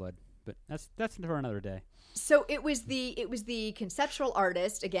acid for blood, but that's for another day. So it was the conceptual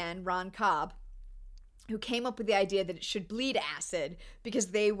artist, again, Ron Cobb, who came up with the idea that it should bleed acid because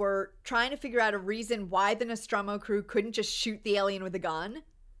they were trying to figure out a reason why the Nostromo crew couldn't just shoot the alien with a gun.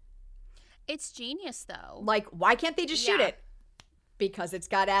 It's genius, though. Like, why can't they just shoot it? Because it's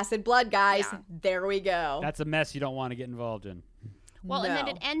got acid blood, guys. Yeah. There we go. That's a mess you don't want to get involved in. Well, and then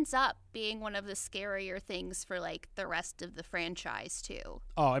No. it ends up being one of the scarier things for like the rest of the franchise too.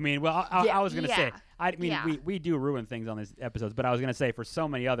 Oh, I mean, well, I was going to say, Yeah. I mean, Yeah. we do ruin things on these episodes, but I was going to say for so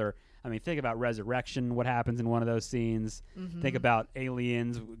many other, I mean, think about Resurrection, what happens in one of those scenes. Mm-hmm. Think about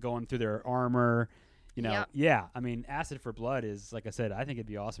aliens going through their armor. You know, Yep. yeah. I mean, Acid for Blood is, like I said, I think it'd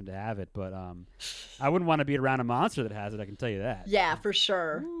be awesome to have it, but I wouldn't want to be around a monster that has it. I can tell you that. Yeah, for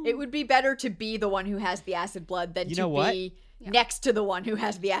sure. It would be better to be the one who has the acid blood than You to know what? be next to the one who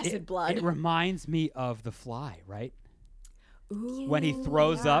has the acid blood. It reminds me of The Fly, right? Ooh, When he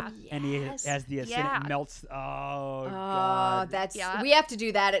throws up and he yes. has the acid, Yeah. it melts. Oh, Oh, God. that's Yeah. we have to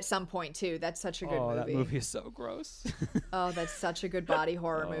do that at some point too. That's such a good Oh, movie. that movie is so gross. Oh, that's such a good body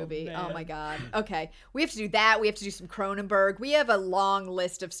horror Oh, movie. Oh man. my god. Okay, we have to do that. We have to do some Cronenberg. We have a long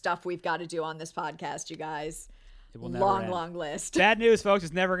list of stuff we've got to do on this podcast, you guys. It will never Long, end. long list. Bad news, folks.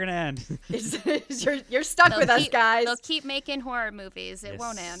 It's never going to end. You're stuck with us, guys. They'll keep making horror movies. It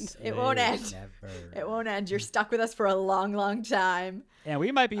won't end. It won't end. Never. It won't end. You're stuck with us for a long, long time. And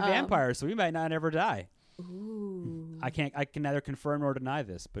we might be vampires, so we might not ever die. Ooh. I can neither confirm nor deny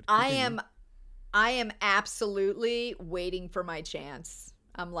this, but I continue. am absolutely waiting for my chance.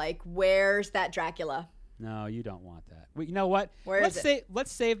 I'm like, where's that Dracula? No, you don't want that. Well, you know what? Where let's is it? say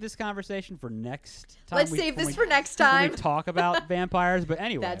let's save this conversation for next time. Let's save this for next time. When we talk about vampires, but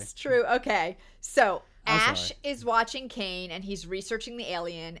anyway. That's true. Okay. So I'm Ash sorry. is watching Kane and he's researching the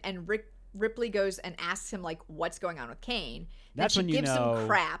alien, and Ripley goes and asks him like what's going on with Kane. That's and when she you gives know- him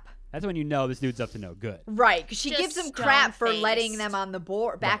crap. That's when you know this dude's up to no good. Right, because she Just gives him crap for stone-faced. letting them on the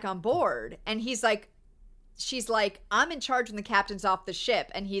board back on board. And he's like, she's like, I'm in charge when the captain's off the ship.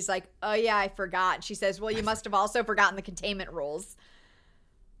 And he's like, oh yeah, I forgot. And she says, well, you must have also forgotten the containment rules.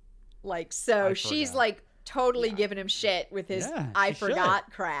 Like, so I she's forgot. like totally giving him shit with his Yeah, I she should. forgot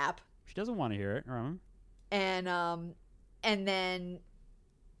crap. She doesn't want to hear it. And then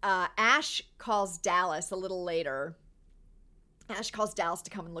Ash calls Dallas a little later. Ash calls Dallas to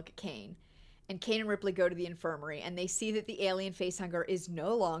come and look at Kane. And Kane and Ripley go to the infirmary, and they see that the alien facehugger is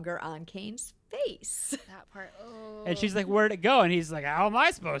no longer on Kane's face. That part. Oh. And she's like, "Where'd it go?" And he's like, "How am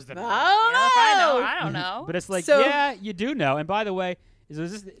I supposed to know?" Yeah, if I know, I don't know. But it's like, So- yeah, you do know. And by the way,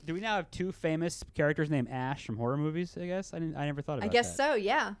 do we now have two famous characters named Ash from horror movies? I guess I never thought about. I guess that. so,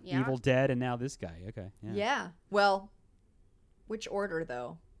 yeah. Yeah. Evil Dead, and now this guy. Okay. Yeah. Well, which order,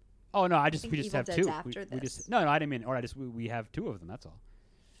 though? Oh no, we think just Evil have Dead's two. after We this. just no, I didn't mean. Or we have two of them. That's all.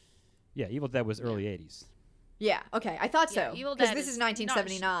 Yeah, Evil Dead was early '80s. Yeah, okay. I thought Yeah, so. Evil Because Dead this is is not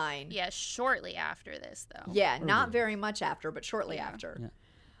 1979. Yeah, shortly after this, though. Yeah, not Earlier. very much after, but shortly Yeah. after.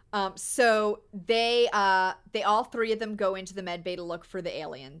 Yeah. So they all three of them go into the med bay to look for the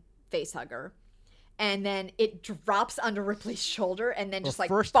alien facehugger, and then it drops onto Ripley's shoulder and then just like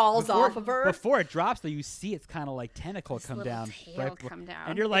falls off of her. Before it drops, though, you see its kind of like tentacle This come little down, tail before- come down.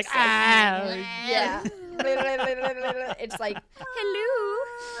 and you're like, It's like, ah. Yeah, it's like Hello.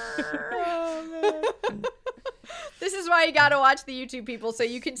 this is why you got to watch the YouTube people so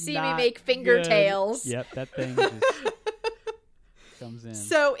you can see me Not make finger good. tails. Yep, that thing just comes in.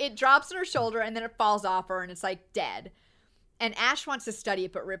 So it drops on her shoulder and then it falls off her and it's like dead. And Ash wants to study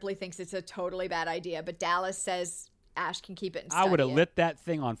it, but Ripley thinks it's a totally bad idea. But Dallas says Ash can keep it and study I would have it. lit that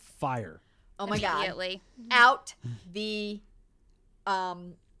thing on fire. Oh my god! Immediately. Out the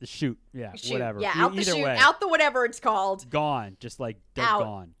The chute, yeah, chute. whatever. Yeah, out the Either chute, way, out the whatever it's called, gone, just like dead Out.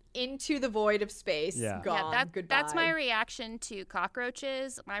 gone. into the void of space. Yeah. Gone. Yeah, Goodbye. that's my reaction to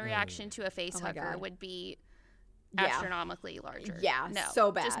cockroaches. My reaction to a face Oh my hugger God. would be Yeah. astronomically larger. Yeah, no,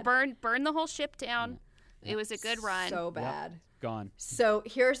 so Just bad. burn the whole ship down. It was a good run. So bad. Gone. So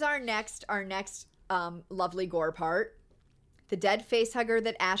here's our next lovely gore part. The dead facehugger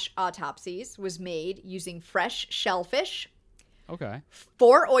that Ash autopsies was made using fresh shellfish, Okay.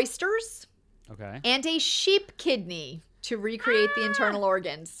 4 oysters, Okay. and a sheep kidney to recreate the internal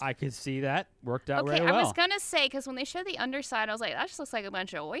organs. I could see that worked out Okay, really I well. was gonna say because when they showed the underside, I was like, that just looks like a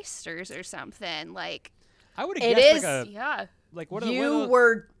bunch of oysters or something. Like, I would It have guessed is- like a yeah, what are the, You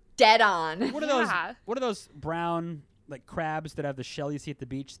were dead on. what are those Yeah. what are those brown like crabs that have the shell you see at the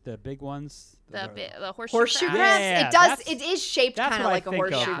beach, the big ones? the horseshoe, Horseshoe crab. crabs? Yeah, it does. that's- It is shaped That's kind what of like I a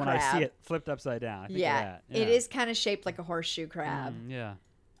think horseshoe of when crab. I see it flipped upside down. I think Yeah, of that. it is kind of shaped like a horseshoe crab. Yeah.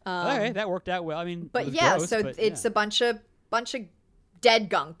 Um, Okay, that worked out well. I mean, But it was yeah, gross, so but it's yeah. a bunch of dead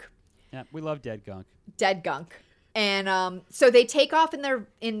gunk. Yeah, we love dead gunk. Dead gunk. And so they take off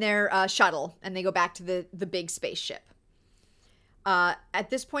in their shuttle and they go back to the big spaceship. At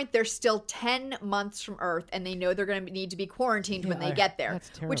this point, they're still 10 months from Earth, and they know they're going to need to be quarantined when they get there.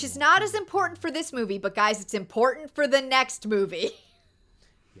 that's Which is terrible. not as important for this movie, but guys, it's important for the next movie.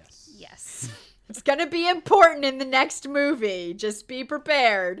 Yes. Yes. It's going to be important in the next movie. Just be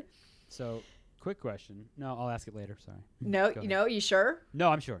prepared. So, quick question. No, I'll ask it later. Sorry. No, Go ahead. you sure? No,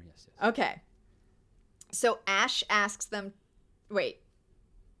 I'm sure. Yes. Okay. So Ash asks them, wait.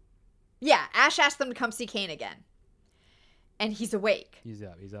 Yeah, Ash asks them to come see Kane again. And he's awake. He's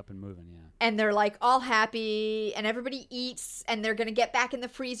up and moving, yeah. And they're like all happy and everybody eats and they're going to get back in the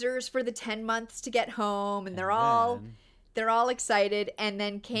freezers for the 10 months to get home and they're all excited, and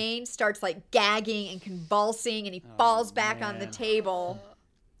then Kane starts like gagging and convulsing and he falls back on the man. table.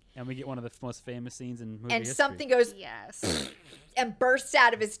 And we get one of the most famous scenes in movie And history. something goes Yes. and bursts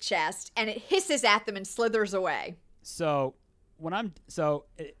out of his chest and it hisses at them and slithers away. So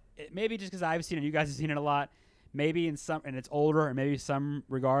maybe just because I've seen it, you guys have seen it a lot. Maybe in some, and it's older, and maybe some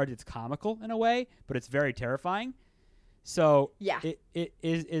regards it's comical in a way, but it's very terrifying. So Yeah. it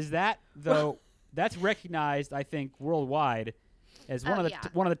is that though that's recognized, I think, worldwide as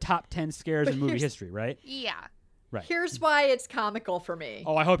one of the top 10 scares But in movie here's- history, right? Yeah. Right. Here's why it's comical for me.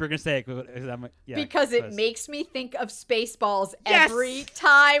 Oh, I hope you're gonna say it Because it makes me think of Spaceballs Yes! every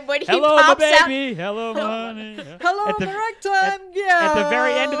time when he Hello, my pops out. baby. Hello, money. Hello, At the- the ragtime girl. At the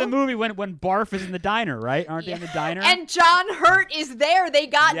very end of the movie, when Barf is in the diner, right? Aren't they in the diner? And John Hurt is there. They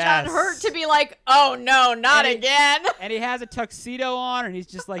got Yes. John Hurt to be like, oh no, not And he- again. And he has a tuxedo on, and he's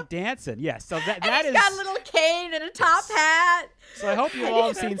just like dancing. Yes, so that And is. he's got a little cane and a top hat. So I hope you all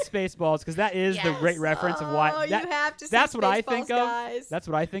have seen Spaceballs, because that is the great reference of why. Oh, you have to see That's what I Spaceballs, think of. guys. That's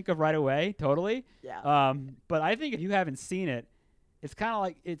what I think of right away. Totally. Yeah. But I think if you haven't seen it, it's kind of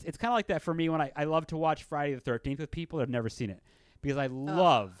like it's kind of like that for me when I love to watch Friday the 13th with people that have never seen it, because I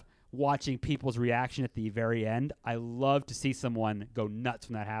love watching people's reaction at the very end. I love to see someone go nuts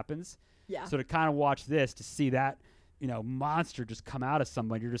when that happens. Yeah. So to kind of watch this, to see that monster just come out of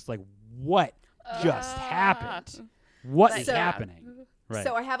someone, you're just like, what just happened? What is So- happening? Right.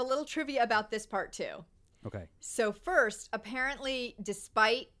 So I have a little trivia about this part too. Okay. So first, apparently,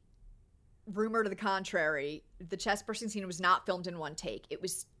 despite rumor to the contrary, the chest bursting scene was not filmed in one take. It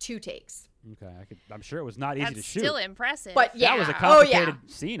was 2 takes. Okay. I'm sure it was not easy That's to shoot. still impressive. But yeah. That was a Oh, yeah.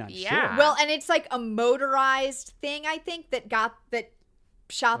 complicated scene, I'm Yeah. sure. Well, and it's like a motorized thing, I think, that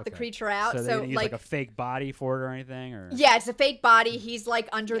shot the Okay. creature out. So they So didn't use like a fake body for it or anything, or yeah, it's a fake body. He's like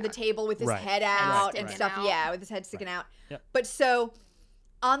under the table with his Right. head Right, out right. and stuff. Out. Yeah, with his head sticking out. Yep. But so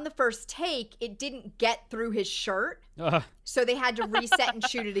on the first take, it didn't get through his shirt. So they had to reset and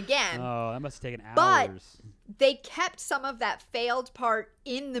shoot it again. Oh, that must have taken But- hours. They kept some of that failed part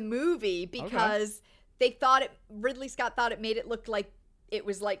in the movie because Ridley Scott thought it made it look like it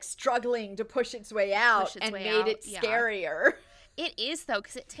was like struggling to push its way out Push its and way made out, it yeah. scarier. it is though,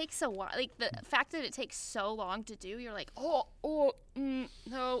 because it takes a while. Like the fact that it takes so long to do, you're like,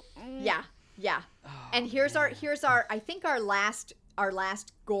 no. Yeah. And here's our I think our last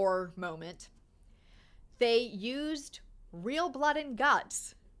gore moment. They used real blood and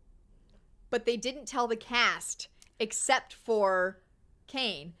guts, but they didn't tell the cast except for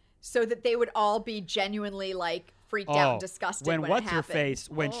Kane, so that they would all be genuinely like freaked out and disgusted when what's it her happened. face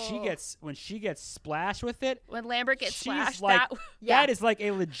when she gets splashed with it. When Lambert gets She's slashed, like, Yeah. that is like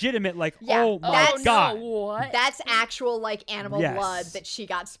a legitimate like, Yeah, oh my that's- god. No, what? That's actual like animal Yes. blood that she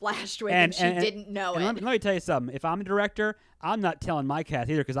got splashed with, and she didn't know and it. let me tell you something. If I'm a director, I'm not telling my cast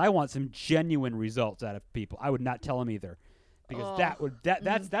either, because I want some genuine results out of people. I would not tell them either,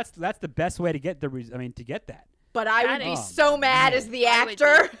 because that's the best way to get to get that. But I would That be is- so mad as the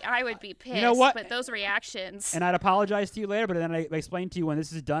actor. I would be pissed. know what? But those reactions. And I'd apologize to you later, but then I explain to you when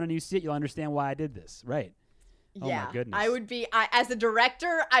this is done and you see it, you'll understand why I did this. Right. Oh Yeah, my goodness. I would be as a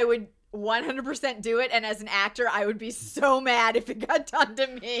director, I would 100% do it, and as an actor, I would be so mad if it got done to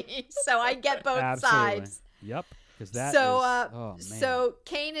me. So I get both Absolutely. sides. Yep. Because that So, is, oh man. so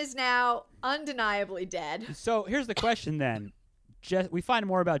Kane is now undeniably dead. So here's the question then. We find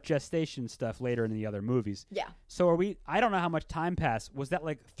more about gestation stuff later in the other movies. Yeah. So I don't know how much time passed. Was that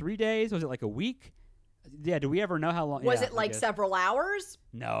like 3 days? Was it like a week? Yeah, do we ever know how long? Was yeah, it I like guess. several hours?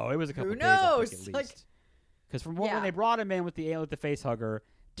 No, it was a couple Who days, I knows? think, at Like- least. Because from when Yeah. they brought him in with the face hugger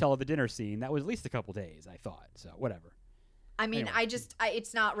till the dinner scene, that was at least a couple days, I thought. So whatever. I mean, Anyway.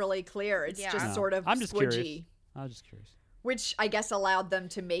 it's not really clear. It's Yeah. just No. sort of I'm just squidgy. curious. I was just curious. Which I guess allowed them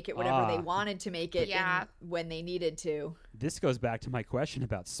to make it whatever they wanted to make it Yeah. when they needed to. This goes back to my question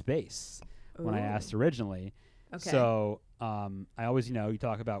about space when I Ooh. asked originally. Okay. So I always, you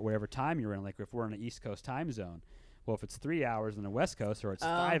talk about whatever time you're in. Like if we're in an East Coast time zone, well, if it's 3 hours in the West Coast or it's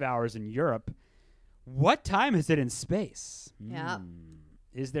 5 hours in Europe, what time is it in space? Yeah.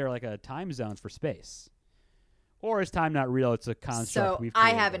 Is there like a time zone for space? Or is time not real? It's a construct So we've I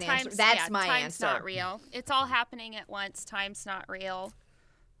created. have an answer. That's my time's answer. not real. It's all happening at once. Time's not real.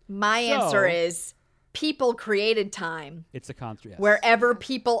 My answer is people created time. It's a construct. Yes. Wherever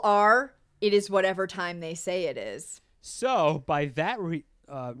people are, it is whatever time they say it is. So, by that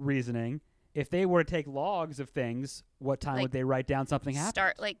reasoning, if they were to take logs of things, what time would they write down something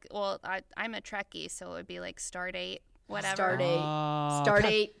happened? I'm a Trekkie, so it would be like Stardate, whatever.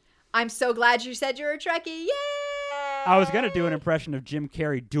 Stardate. I'm so glad you said you're a Trekkie. Yay! I was gonna do an impression of Jim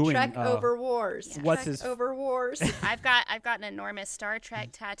Carrey doing Trek over wars. Yeah. What's Trek his over wars? I've got an enormous Star Trek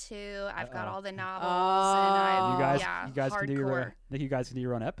tattoo. I've got all the novels, you guys can do your hardcore. I think you guys can do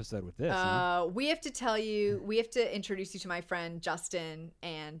your own episode with this. Huh? We have to introduce you to my friend Justin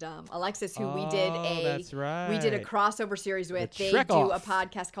and Alexis, who we did that's right. we did a crossover series with. The They Trek do Off. a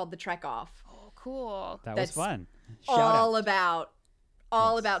podcast called The Trek Off. Oh, cool. That that's was fun. all Shout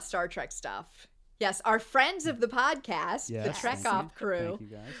out. about Star Trek stuff. Yes, our friends of the podcast, the Yes, Trek thank Off you. crew. Thank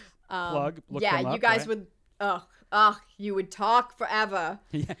you guys. Look yeah, them up, you guys right? would you would talk forever.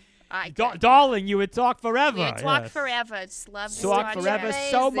 Darling, you would talk forever. We would talk yes. forever. Just love to Talk watch forever. it.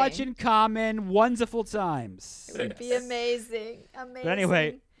 So much Amazing. in common. Wonderful times. It would be amazing. But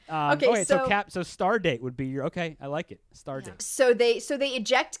anyway, Okay, so so Stardate would be your I like it. Stardate. So they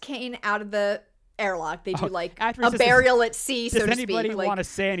eject Kane out of the airlock. They do like after he a says burial at sea, so Does to anybody speak. Like, want to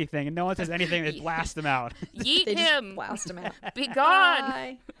say anything? And no one says anything. They blast them out. Yeet they just him. blast him out. Be gone.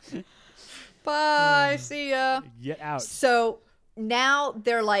 Bye. Bye. See ya. Get out. So now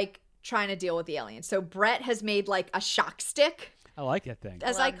they're like trying to deal with the aliens. So Brett has made like a shock stick, I like that thing.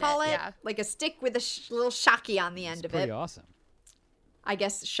 as I Loved call it, it, yeah. like a stick with a little shocky on the end of Pretty it. awesome. I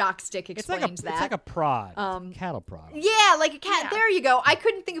guess shock stick It's explains like that. it's like a prod, cattle prod. Yeah, like a cat. Yeah. There you go. I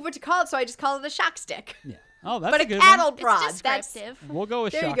couldn't think of what to call it, so I just call it a shock stick. Yeah. Oh, that's But a a good cattle one. prod. It's That's descriptive. We'll go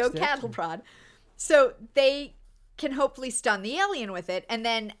with there you shock go, stick. cattle prod. So they can hopefully stun the alien with it, and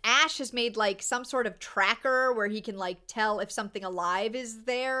then Ash has made like some sort of tracker where he can like tell if something alive is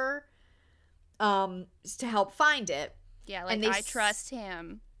there, to help find it. Yeah, like And they I trust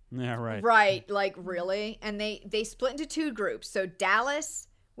him. Yeah, right. Right, like really. And they split into two groups. So Dallas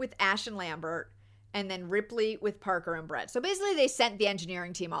with Ash and Lambert, and then Ripley with Parker and Brett. So basically they sent the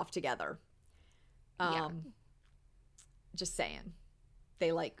engineering team off together. Just saying.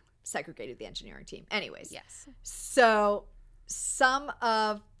 They like segregated the engineering team. Anyways. Yes. So some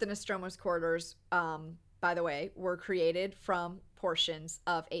of the Nostromo's quarters, by the way, were created from portions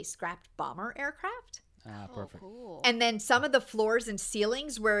of a scrapped bomber aircraft. Ah, perfect. Oh, cool. And then some of the floors and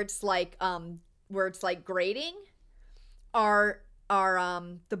ceilings where it's like grating are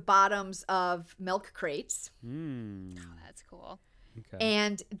the bottoms of milk crates. Mm. Oh, that's cool. Okay.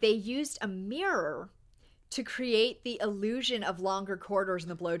 And they used a mirror to create the illusion of longer corridors in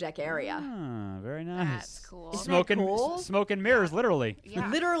the below deck area. Ah, very nice. That's cool. Isn't Smoke that and cool? smoke and mirrors, literally. Yeah.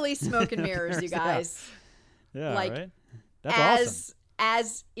 Literally smoke and mirrors, you Yeah. guys. Yeah, Like, right. That's awesome.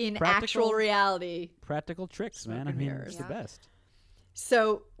 As in Practical- actual reality. Practical tricks, man. I Smoke and mean, mirrors. it's the Yeah. best.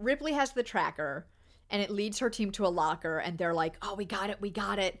 So Ripley has the tracker, and it leads her team to a locker, and they're like, "Oh, we got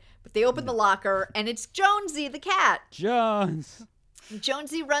it." But they open the locker, and it's Jonesy the cat. Jones.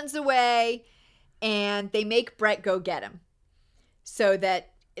 Jonesy runs away, and they make Brett go get him, so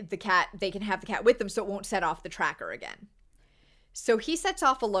that they can have the cat with them, so it won't set off the tracker again. So he sets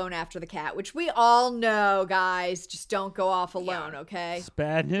off alone after the cat, which we all know, guys. Just don't go off alone, okay? It's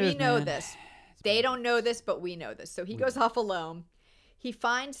bad news. We know man. this. They don't know this, but we know this. So he goes off alone. He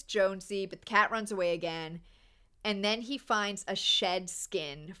finds Jonesy, but the cat runs away again. And then he finds a shed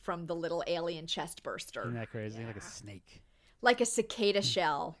skin from the little alien chest burster. Isn't that crazy? Like a snake. Like a cicada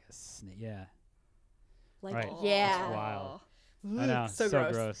shell. A snake. Yeah. Like, Right. yeah. That's wild. Mm, I know. So, So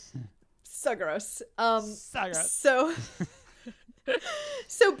gross. gross. So gross. So gross.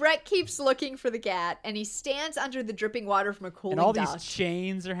 So Brett keeps looking for the cat, and he stands under the dripping water from a cooling And all duct. these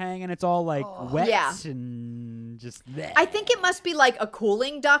chains are hanging. It's all like wet Yeah. and just there. I think it must be like a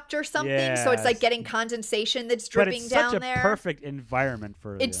cooling duct or something, so it's like Yes. getting condensation that's but dripping it's down such a there. perfect environment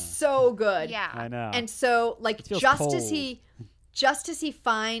for It's so good. Yeah. I know. And so, like, It feels just as cold. he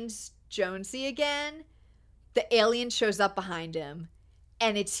finds Jonesy again, the alien shows up behind him,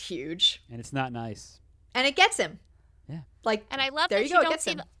 and it's huge, And it's not nice. and it gets him. Yeah. Like, And I love there that you you go, it don't gets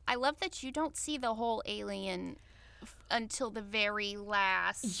see. him. I love that you don't see the whole alien until the very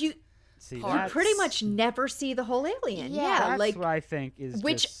last. You See, you that's, pretty much never see the whole alien. Yeah, Yeah, that's like what I think is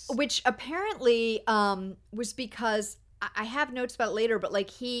which just, apparently was because I have notes about it later, but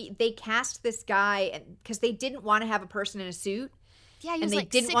like they cast this guy because they didn't want to have a person in a suit, Yeah, he and was they like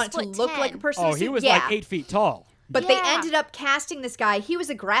didn't want it to look 6'10". like a person in Oh, a suit. he was yeah. like 8 feet tall. But they Yeah. ended up casting this guy. He was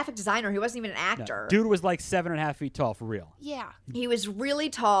a graphic designer. He wasn't even an No, actor. dude was like 7.5 feet tall for real. Yeah. He was really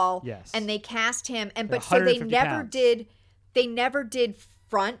tall. Yes. And they cast him, and At but so they 150 never pounds. did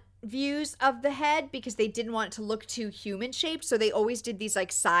front views of the head because they didn't want it to look too human shaped, so they always did these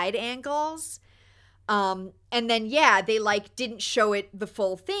like side angles. And then they like didn't show it the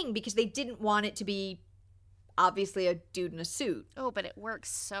full thing because they didn't want it to be obviously a dude in a suit. Oh, but it works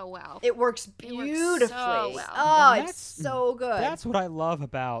so well. It works beautifully. So well. Oh, And it's so good. That's what I love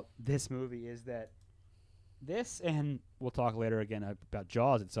about this movie is that this, and we'll talk later again about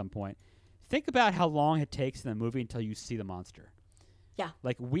Jaws at some point. Think about how long it takes in the movie until you see the monster. Yeah.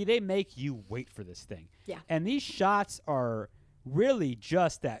 Like they make you wait for this thing. Yeah. And these shots are really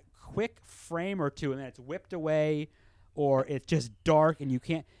just that quick frame or two, and then it's whipped away, or it's just dark, and you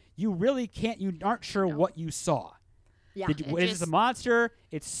aren't sure what you saw. Yeah. Is this a monster?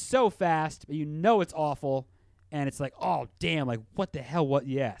 It's so fast, but you know it's awful, and it's like, oh, damn, like, what the hell,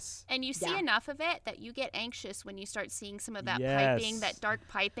 yes. And you see enough of it that you get anxious when you start seeing some of that Yes. piping, that dark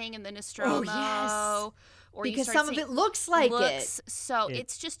piping in the Nostromo. Oh, yes. Or Because you start some of seeing- it looks like So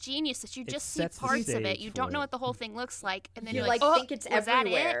it's just genius that you just see sets the parts of it. stage You for don't know it. what the whole thing looks like, and then You you're like oh, think it's was that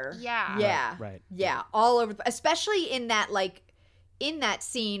it? everywhere. Yeah. Yeah. Right. Yeah, all over, especially in that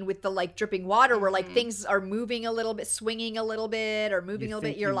scene with the like dripping water where like things are moving a little bit, swinging a little bit, or moving a little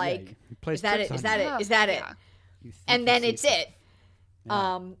bit. You're like, is that it? Is that it? Is that it? You think And you then see it's something. it.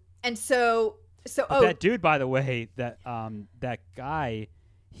 Yeah. And so But that dude, by the way, that guy,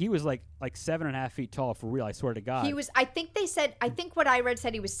 he was like 7.5 feet tall for real. I swear to God. he was. I think what I read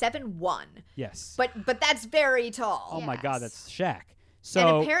said he was 7'1", Yes. but that's very tall. Oh my God, Yes. that's Shaq. And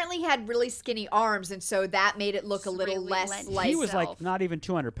So apparently he had really skinny arms, and so that made it look a Just little really less lent like he was like himself. not even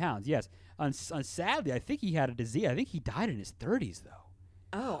 200 pounds. Yes. Sadly, I think he had a disease. I think he died in his 30s, though.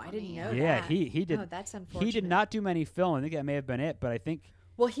 Oh, I didn't know Yeah, that. he did. Oh, that's unfortunate. He did not do many film. I think that may have been it, but I think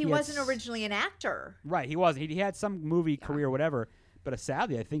Well, he had wasn't s- originally an actor. right. He wasn't. He had some movie career, whatever. But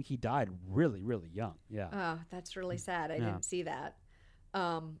sadly, I think he died really, really young. Yeah. Oh, that's really sad. I Yeah. didn't see that.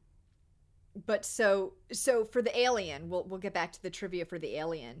 But so for the alien, we'll get back to the trivia for the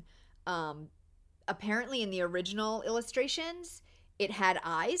alien. Apparently, in the original illustrations, it had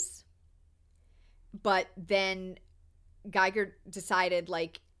eyes, but then Geiger decided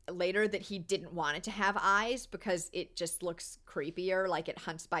like later that he didn't want it to have eyes because it just looks creepier, like it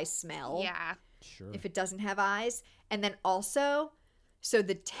hunts by smell. Yeah. Sure. If it doesn't have eyes. And then also, so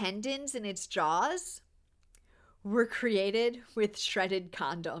the tendons in its jaws were created with shredded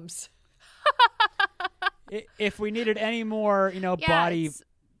condoms. If we needed any more, body it's-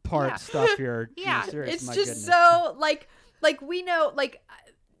 part yeah. stuff here, Yeah. be serious, It's my just goodness. so like we know, like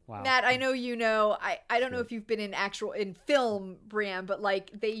Wow. Matt, I know you know. I don't know Sure. if you've been in film, Brian, but like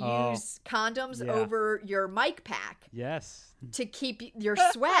they Oh, use condoms yeah. over your mic pack Yes. to keep your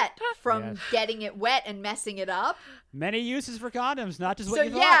sweat from Yes. getting it wet and messing it up. Many uses for condoms, not just what So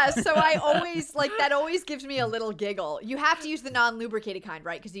you yeah, thought. so I always like that. Always gives me a little giggle. You have to use the non-lubricated kind,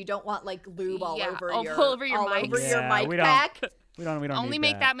 right? Because you don't want like lube all Yeah, over all your over your mics. over your Yeah, mic we don't- pack. We don't Only need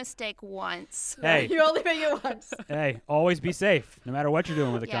make that mistake once. Hey. You only make it once. Hey, always be safe, no matter what you're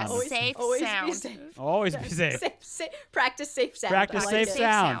doing with a Yes, condom. safe always sound. Be safe. Always be safe. Practice safe sound. Practice I like safe it.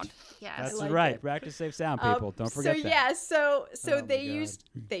 sound. Yes. That's like right. it. Practice safe sound, people. Don't forget so that. yeah, so Oh my they God.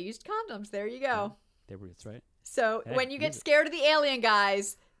 used condoms. There you go. That's right. So Hey, when you get use it. scared of the alien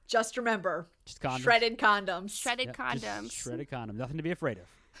guys, just remember Just condoms. shredded condoms. Shredded Yep, condoms. just shredded condom. Nothing to be afraid of.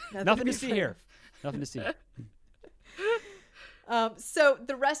 Nothing Nothing be to see afraid here. Nothing to see. So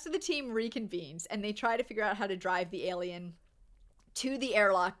the rest of the team reconvenes and they try to figure out how to drive the alien to the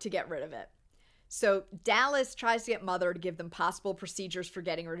airlock to get rid of it. So Dallas tries to get Mother to give them possible procedures for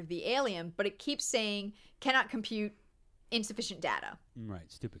getting rid of the alien, but it keeps saying cannot compute insufficient data. Right.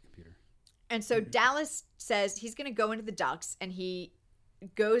 Stupid computer. And so Dallas says he's going to go into the ducts, and he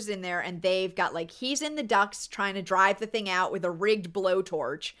goes in there, and they've got he's in the ducts trying to drive the thing out with a rigged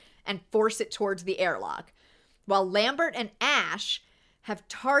blowtorch and force it towards the airlock. While Lambert and Ash have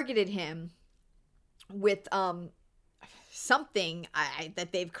targeted him with something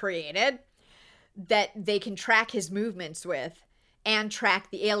that they've created that they can track his movements with and track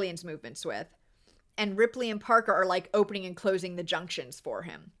the alien's movements with. And Ripley and Parker are opening and closing the junctions for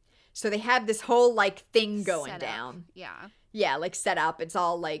him. So they have this whole thing going Set up. down. Yeah. Yeah, set up. It's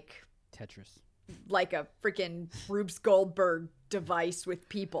all Tetris. like a freaking Rubes Goldberg device with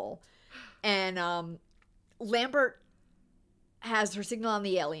people. And Lambert has her signal on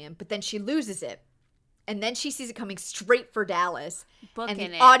the alien, but then she loses it. And then she sees it coming straight for Dallas. Booking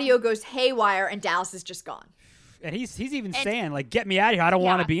and the it. audio goes haywire, and Dallas is just gone. And he's even saying get me out of here. I don't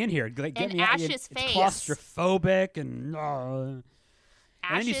want to Yeah. be in here. Get And me out. Ash's It's face. claustrophobic and then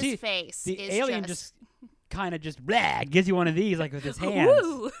you Ash's see face the is alien just kind of just gives you one of these with his hands.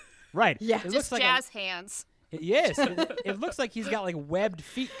 Woo! Right. Yeah. It Just looks like jazz hands. Yes, it looks like he's got like webbed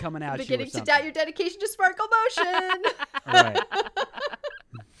feet coming out. Beginning you or to something. doubt your dedication to sparkle motion. Right.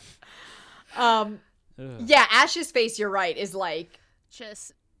 Ugh. Yeah, Ash's face, you're right, is like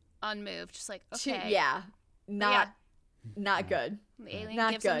Just unmoved. Just like, too, okay. yeah, not good. The alien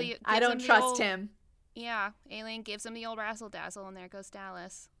Not gives good. him the, I gives don't him the trust old- him. Yeah, alien gives him the old razzle dazzle, and there goes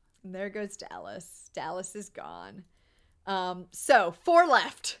Dallas. And there goes Dallas. Dallas is gone. So 4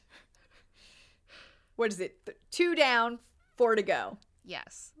 left. What is it? 2 down, 4 to go.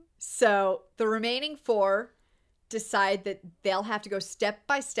 Yes. So the remaining 4 decide that they'll have to go step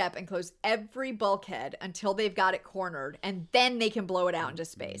by step and close every bulkhead until they've got it cornered, and then they can blow it out into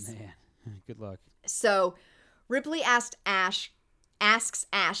space. Man, good luck. So Ripley asks Ash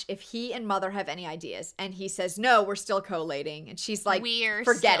if he and Mother have any ideas, and he says, no, we're still collating. And she's like, We're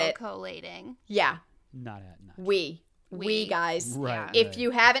forget still it. Collating. Yeah, Not. we guys. Right. Yeah. If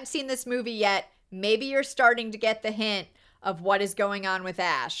you haven't seen this movie yet, maybe you're starting to get the hint of what is going on with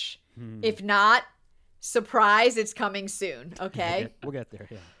Ash. If not, surprise, it's coming soon, okay? We'll get there.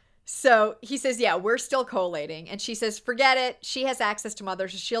 Yeah. So he says, yeah, we're still collating. And she says, forget it. She has access to Mother,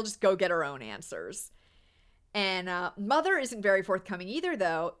 so she'll just go get her own answers. And Mother isn't very forthcoming either,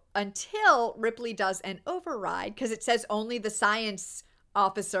 though, until Ripley does an override, because it says only the science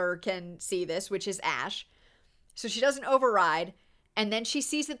officer can see this, which is Ash. So she does an override, and then she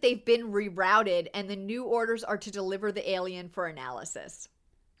sees that they've been rerouted, and the new orders are to deliver the alien for analysis.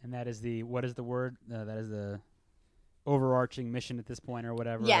 And that is what is the word? That is the overarching mission at this point, or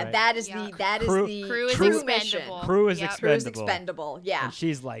whatever. Yeah, right? that is Yeah. the Crew is mission. expendable. Crew is Yep. expendable. Crew is expendable. Yeah. And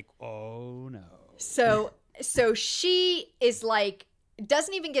she's like, oh no. So she is like,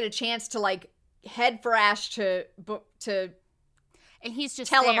 doesn't even get a chance to like head for Ash to And he's just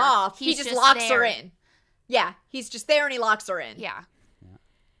tell there. him off. He He's just locks her there. in. Yeah, he's just there and he locks her in. Yeah.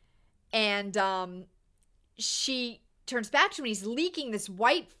 And she turns back to him and he's leaking this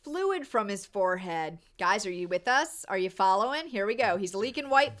white fluid from his forehead. Guys, are you with us? Are you following? Here we go. He's leaking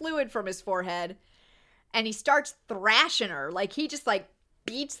white fluid from his forehead. And he starts thrashing her. Like he just like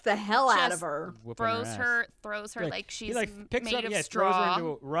beats the hell out of Just her. Whooping Throws her like she's picks made her up, of yeah, straw. throws her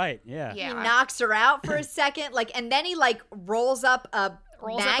into right, yeah. Yeah. He knocks her out for a second, like, and then he like rolls up a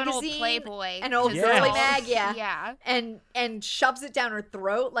Rolls magazine, up an old Playboy. an old Yes. girly mag, yeah, Yeah. and shoves it down her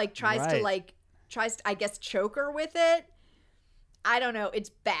throat, like tries to I guess choke her with it. I don't know. It's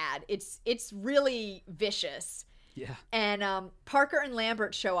bad. It's really vicious. Yeah. And Parker and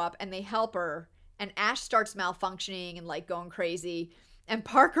Lambert show up and they help her, and Ash starts malfunctioning and like going crazy, and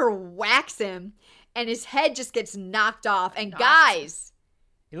Parker whacks him, and his head just gets knocked off. And guys,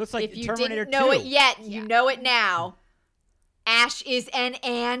 He looks like if you Terminator didn't know 2. it yet, Yeah. you know it now. Ash is an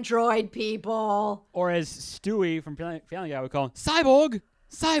android, people. Or as Stewie from Family Guy would call him, Cyborg!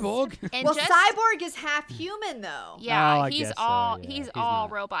 Cyborg! And Well, just, Cyborg is half human, though. Yeah, Oh, I he's guess so, all yeah. he's He's all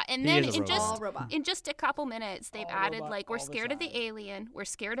not. robot. And He then is a in robot. All robot. in just a couple minutes they've All added robot like we're all the scared of the time. alien, we're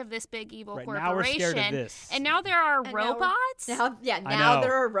scared of this big evil Right, corporation. now we're scared of this. And now there are And robots. Now I now know.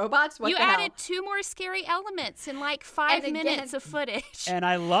 there are robots. What you the hell? added 2 more scary elements in like 5 And again- minutes of footage. And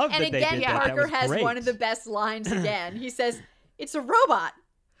I love And that they again, did that. That Parker was has great. one of the best lines again. He says, "It's a robot.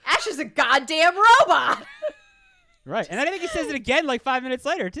 Ash is a goddamn robot." Right. And I think he says it again like 5 minutes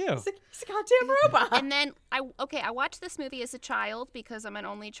later, too. He's a goddamn robot. And then I watched this movie as a child because I'm an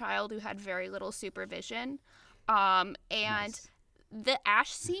only child who had very little supervision. And Nice. the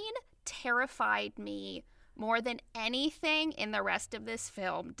Ash scene terrified me more than anything in the rest of this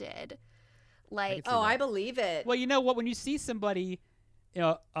film did. Like, see Oh, that. I believe it. Well, you know what? When you see somebody, you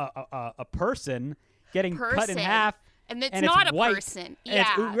know, a person getting cut in Person. half, and it's and not it's a white, person. and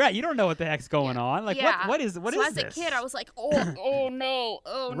Yeah. it's, right, you don't know what the heck's going on. Like, Yeah. what is so this? as a kid, I was like, oh no,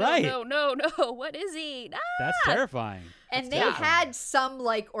 oh no, Right. no, what is he? Ah! That's terrifying. And That's they terrifying. had some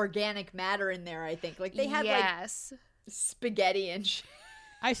like organic matter in there. I think like they had like yes. spaghetti and shit.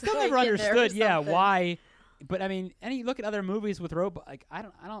 I still like, never in there or understood, something. why. But I mean, and you look at other movies with robot. Like, I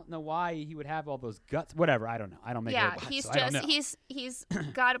don't know why he would have all those guts. Whatever, I don't know. I don't make Yeah, robots, he's so I don't just know. he's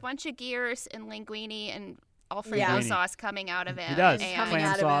got a bunch of gears and linguine and Alfredo Yeah. sauce coming out of him. He does. And Coming Clam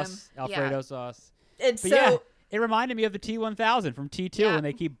out of sauce, him. Alfredo Yeah. sauce. And But so yeah, it reminded me of the T-1000 from T2 Yeah. when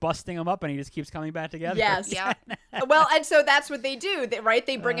they keep busting him up and he just keeps coming back together. yes, Yeah. well, and so that's what they do, right?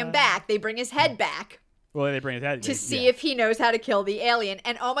 They bring him back. They bring his head back Well, they bring his head to see if he knows how to kill the alien.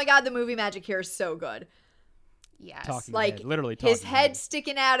 And oh my god, the movie magic here is so good. talking Yes. Like head, literally talking his head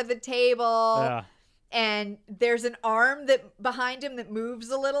sticking out of the table, Yeah. and there's an arm that behind him that moves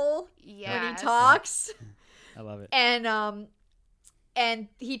a little when he Yes. talks. I love it. And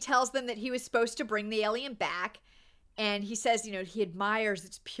he tells them that he was supposed to bring the alien back, And he says, he admires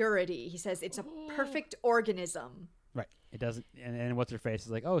its purity. He says it's a perfect organism. Right. It doesn't. And what's her face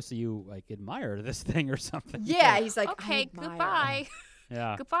is like, oh, so you like admire this thing or something? Yeah. He's like, okay, I admire. goodbye.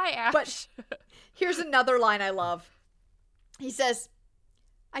 Yeah. Goodbye, Ash. But here's another line I love. He says,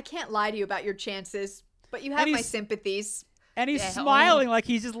 I can't lie to you about your chances, but you have my sympathies. And he's smiling like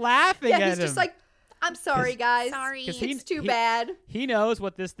he's just laughing at him. Yeah, he's just like, I'm sorry, guys. Sorry. It's too bad. He knows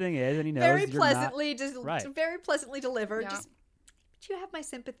what this thing is, and he knows Very you're pleasantly, Right. very pleasantly delivered. Yeah. Just, but you have my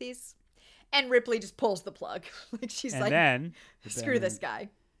sympathies. And Ripley just pulls the plug. Like she's and like, then screw this guy.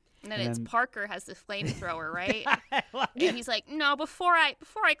 And then And it's then- Parker has the flamethrower, right? And he's like, no, before I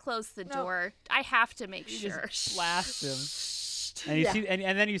close the door, I have to make sure. blast him. And you see,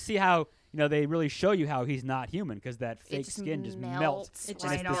 and then you see how they really show you how he's not human because that fake just skin just melts melts. It And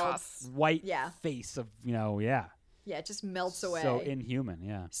just it's off. this white Yeah. face of Yeah, it just melts away. So inhuman,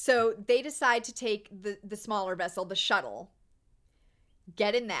 yeah. So they decide to take the smaller vessel, the shuttle,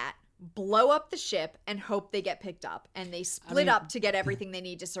 get in that, blow up the ship, and hope they get picked up. And they split up to get everything they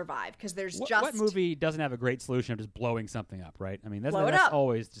need to survive because there's What movie doesn't have a great solution of just blowing something up, right? I mean, that's Blow it that's up.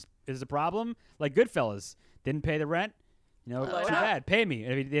 always just is a problem. Like Goodfellas, didn't pay the rent, Blow too it up. bad. Pay me.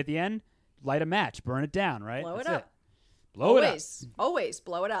 At the end, light a match, burn it down, right? Blow it That's up. Blow it up. Always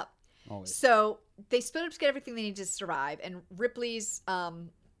blow it up. Always. So they split up to get everything they need to survive. And Ripley's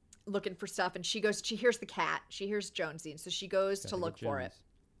looking for stuff. And she hears the cat. She hears Jonesy. And so she goes to Gotta look get for it. Jones.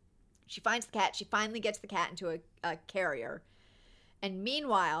 She finds the cat. She finally gets the cat into a carrier. And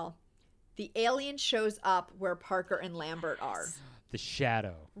meanwhile, the alien shows up where Parker and Lambert are. The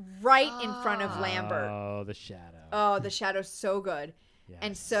shadow. Right in front of Lambert. Oh, the shadow. Oh, the shadow's so good. Yes.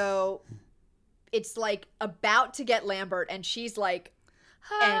 And so it's like about to get Lambert, and she's like,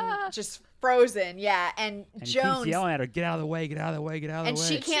 and just frozen. Yeah. And And he Jones. keeps yelling at her, get out of the way, get out of the way, get out of And the way.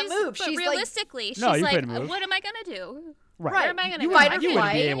 she can't move. But She's like, realistically, No, she's you like, couldn't move. what am I gonna do? Right. right. Where am I gonna you go? fight or You wouldn't be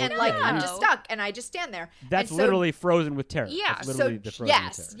flight, able and to like do I'm that. just stuck, and I just stand there. That's And so- literally frozen with terror. Yeah, That's So literally the frozen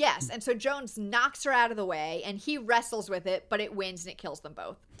with terror. yes. And so Jones knocks her out of the way, and he wrestles with it, but it wins and it kills them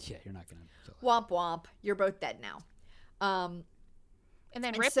both. Yeah, you're not going to kill it. Womp womp. You're both dead now. And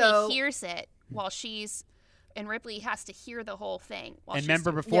then And Ripley so- hears it while and Ripley has to hear the whole thing. While And she's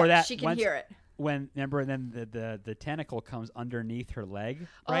remember doing- before that, she can hear it. And then the tentacle comes underneath her leg,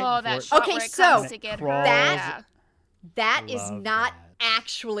 Oh, right? that Before- shot Okay, where it so- comes to get her. Crawls. Yeah. That is Love not that.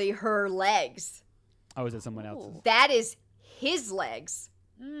 actually her legs. Oh, is it someone else's? That is his legs.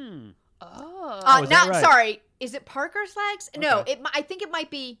 Hmm. Oh. is that right? Sorry. Is it Parker's legs? No, Okay. I think it might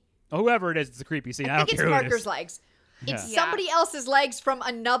be. Whoever it is, it's a creepy scene. I, I don't think it's care who it Parker's is. legs. It's Yeah. somebody else's legs from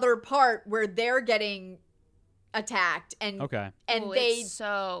another part where they're getting attacked, and Okay. and Ooh, they it's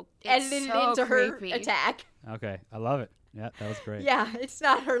so edited it so into her creepy. attack. Okay. I love it. Yeah, that was great. Yeah, it's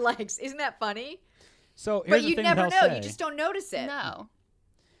not her legs. Isn't that funny? So here's But the you thing never that I'll know. say. You just don't notice it. No.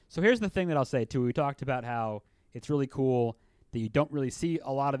 So here's the thing that I'll say too. We talked about how it's really cool that you don't really see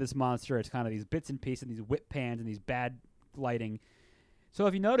a lot of this monster. It's kind of these bits and pieces, these whip pans, and these bad lighting. So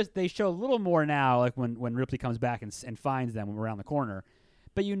if you notice, they show a little more now, like when Ripley comes back and finds them when we're around the corner.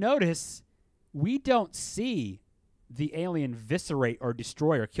 But you notice we don't see the alien viscerate or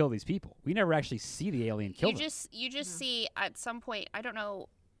destroy or kill these people. We never actually see the alien kill You them. just see at some point, I don't know,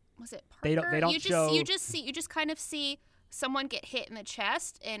 was it Parker? They don't you show- you just kind of see someone get hit in the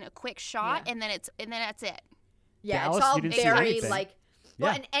chest in a quick shot, Yeah. and then that's it. Yeah, Dallas, it's all you didn't see very anything. like.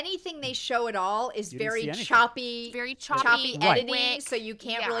 Well, Yeah. and anything they show at all is You didn't see very anything. choppy, Very choppy choppy, editing, quick. so you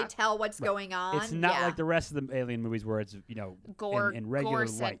can't Yeah. really tell what's going on. It's not Yeah. like the rest of the alien movies where it's Gore, in regular light,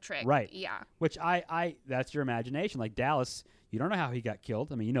 gore-centric. right? Yeah. Which I that's your imagination. Like Dallas, you don't know how he got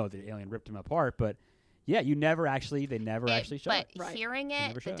killed. I mean, you know the alien ripped him apart, but yeah, they never actually show But it. Right. hearing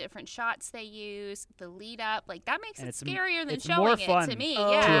never it, show the it. different shots they use, the lead up, like that makes And it it's scarier than it's more showing fun it to me. Oh,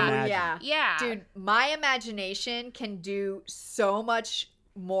 to Yeah. imagine. yeah. Yeah. Dude, my imagination can do so much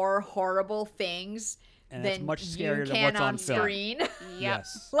more horrible things And than it's much you scarier than can what's on on film. screen. Yep.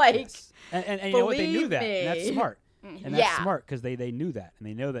 Yes, Like, yes. And you know what? They knew believe that. And that's me. smart. And that's Yeah. smart because they knew that, and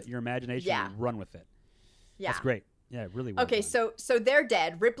they know that your imagination Yeah. will run with it. Yeah. That's great. Yeah, really. Well Okay, done. so they're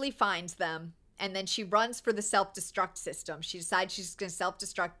dead. Ripley finds them, and then she runs for the self-destruct system. She decides she's going to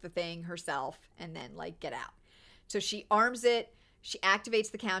self-destruct the thing herself and then, like, get out. So she arms it. She activates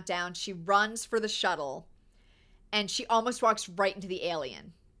the countdown. She runs for the shuttle, and she almost walks right into the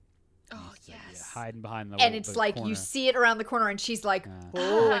alien. Oh Yeah, yes. hiding behind the And it's the like corner. you see it around the corner, and she's like,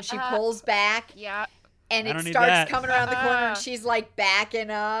 oh, and she pulls back, Yeah. and I it don't need starts that. coming around the corner, and she's like backing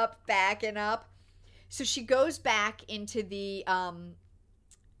up. So she goes back into the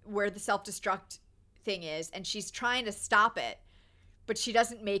where the self-destruct thing is, and she's trying to stop it, but she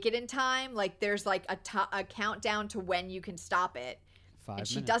doesn't make it in time. Like there's like a countdown to when you can stop it. 5 and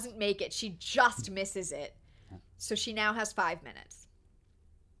she minutes. doesn't make it. She just misses it. So she now has 5 minutes.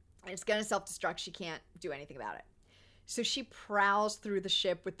 And it's going to self-destruct. She can't do anything about it. So she prowls through the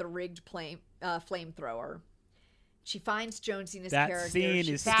ship with the rigged flamethrower. She finds Jonesy and his That character. scene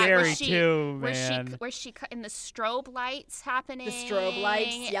She is picks scary him up. too, Where man. she in the strobe lights happening. The strobe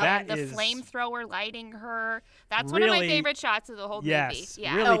lights, yep. And That the is flamethrower lighting her. That's one of my really- favorite shots of the whole yes, movie.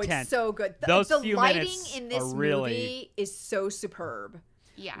 Yeah. really Oh, tense. it's so good. Those the few lighting minutes in this are really- movie is so superb.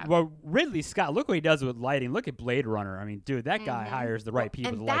 Yeah. Well, Ridley Scott, look what he does with lighting. Look at Blade Runner. I mean, dude, that guy hires the right people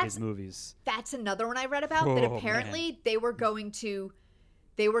and to light that's- his movies. That's another one I read about that Oh, apparently they were going to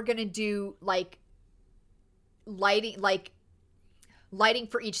do like lighting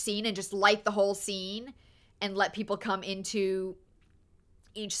for each scene and just light the whole scene and let people come into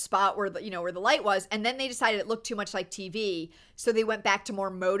each spot where where the light was, and then they decided it looked too much like TV, so they went back to more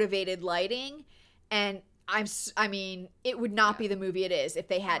motivated lighting. And I mean, it would not be the movie it is if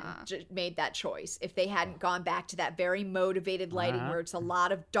they hadn't made that choice. If they hadn't gone back to that very motivated lighting where it's a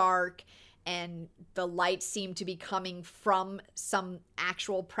lot of dark and the lights seem to be coming from some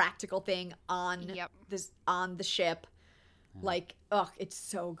actual practical thing on the ship. Like, it's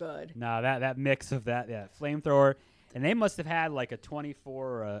so good. No, that mix of that flamethrower, and they must have had like a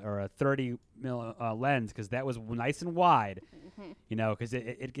 24 or a 30 mil lens because that was nice and wide, because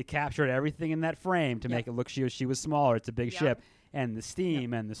it captured everything in that frame to make it look she was smaller. It's a big ship, and the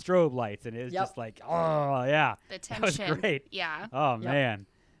steam and the strobe lights, and it was just like, oh yeah, The that was tension. great. Yeah. Oh man,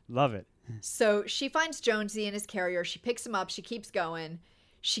 love it. So she finds Jonesy in his carrier. She picks him up. She keeps going.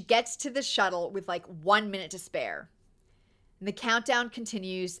 She gets to the shuttle with like 1 minute to spare. And the countdown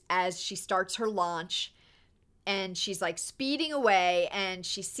continues as she starts her launch. And she's like speeding away. And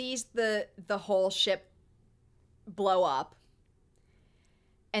she sees the whole ship blow up.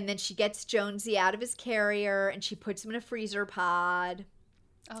 And then she gets Jonesy out of his carrier. And she puts him in a freezer pod.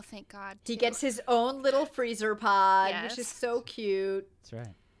 Oh, thank God. He too. gets his own little freezer pod, which is Yes. so cute. That's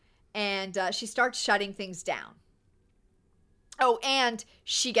right. And she starts shutting things down. Oh, and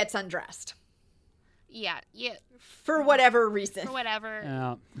she gets undressed Yeah. for whatever reason. For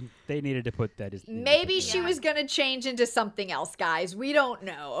whatever. They needed to put that. Maybe she Yeah. was going to change into something else, guys. We don't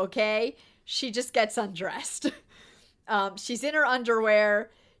know, okay? She just gets undressed. She's in her underwear.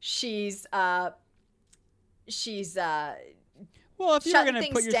 She's Well, if you were shutting going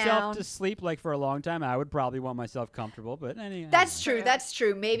to put things yourself down. to sleep like for a long time, I would probably want myself comfortable. But anyway, That's true. That's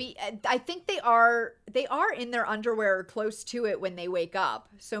true. Maybe I think they are in their underwear or close to it when they wake up.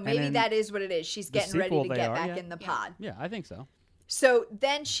 So maybe then that is what it is. She's the getting ready sequel to they get are, back yeah. in the pod. Yeah, I think so. So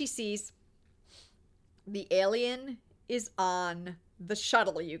then she sees the alien is on the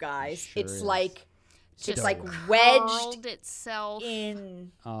shuttle, you guys. Sure it's is. like Just it's like curled wedged itself.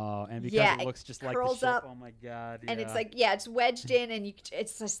 in, Oh, and because Yeah, it it looks just like the curls ship. up, Oh my god! and it's yeah. like it's wedged in, and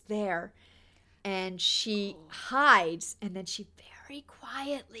it's just there. And she hides, and then she very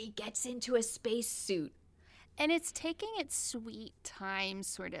quietly gets into a spacesuit. And it's taking its sweet time,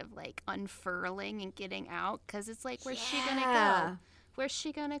 sort of like unfurling and getting out, because it's like, where's she gonna Yeah. go? Where's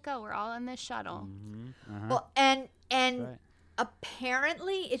she gonna go? We're all in this shuttle. Well, and right.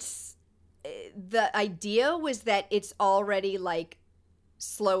 apparently it's the idea was that it's already like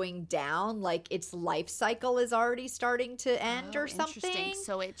slowing down, like its life cycle is already starting to end or Interesting. something.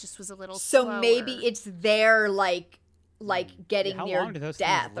 So it just was a little. So slower. maybe it's there, like getting How near long do those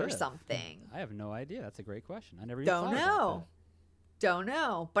death things or live? something. I have no idea. That's a great question. I never even Don't thought about know. Don't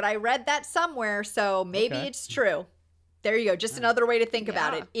know. But I read that somewhere, so maybe Okay. it's true. There you go. Just another way to think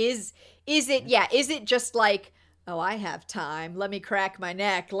about it. Is it just like, oh, I have time. Let me crack my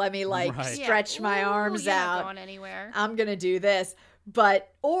neck. Let me like Right. stretch my Ooh, arms you're not out. going anywhere. I'm going to do this.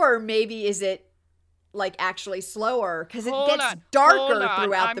 Or maybe is it like actually slower because it Hold gets on. darker Hold on.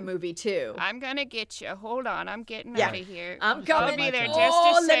 throughout the I'm- movie too. I'm gonna get you. Hold on, I'm getting Yeah. out of here. I'm coming. I'll be there Oh,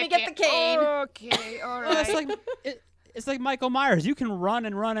 just a second. let me get the cane. Okay, all Well, right. it's like Michael Myers. You can run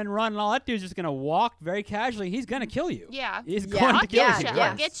and run and run, and all that dude's just gonna walk very casually. He's gonna kill you. Yeah. He's Yeah. going I'll to kill get you. ya. I'll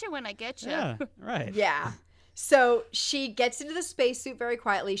Yeah. get you when I get you. Yeah, right. Yeah. So she gets into the spacesuit very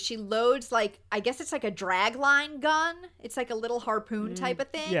quietly. She loads I guess it's like a drag line gun. It's like a little harpoon type of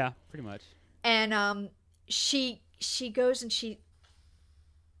thing. Yeah, pretty much. And she goes and she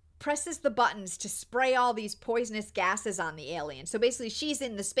presses the buttons to spray all these poisonous gases on the alien. So basically she's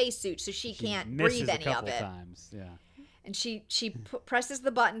in the spacesuit so she can't misses breathe a any couple of it. times. Yeah. And she presses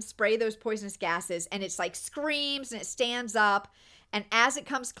the button, spray those poisonous gases, and it's like screams and it stands up. And as it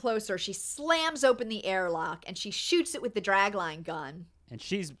comes closer, she slams open the airlock and she shoots it with the dragline gun. And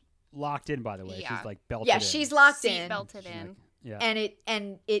she's locked in, by the way. Yeah. She's like belted Yeah, in. she's locked Seat in. belted She's in. like- Yeah.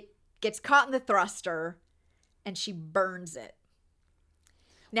 and it gets caught in the thruster, and she burns it.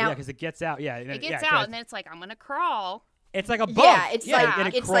 Now, because it gets out. Yeah, It gets out, and then it's like, I'm gonna crawl. it's like a boat. Yeah, it's like- and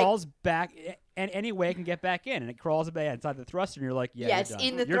it it's like- crawls back, and any way it can get back in, and it crawls back inside the thruster, and you're like, yeah, yeah, you're it's done.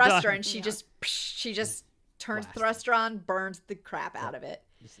 in the You're thruster, done. and she just turns the Blasted. thruster on, burns the crap out of it.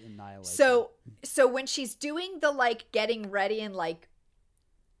 Just annihilate So when she's doing the like getting ready and like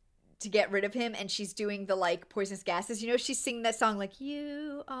to get rid of him, and she's doing the like poisonous gases, she's singing that song like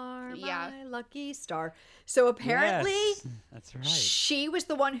 "You Are My Lucky Star." So apparently, Yes, that's right. she was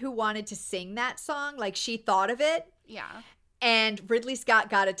the one who wanted to sing that song. Like she thought of it, Yeah. and Ridley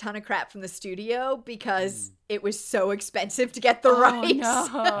Scott got a ton of crap from the studio because it was so expensive to get the rights. No.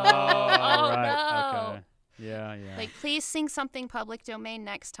 Oh, Oh, right. no. Okay. Yeah. Like, please sing something public domain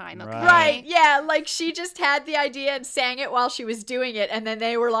next time, okay? Right, yeah, like she just had the idea and sang it while she was doing it, and then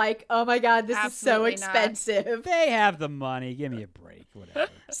they were like, "Oh my god, this is so Absolutely not. expensive." They have the money. Give me a break. Whatever.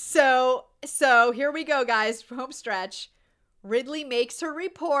 So here we go, guys, home stretch. Ridley makes her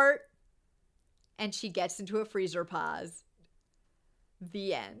report, and she gets into a freezer pause.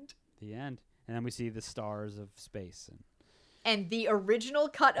 The end. The end. And then we see the stars of space. And the original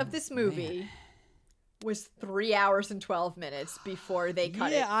cut of this movie was 3 hours and 12 minutes before they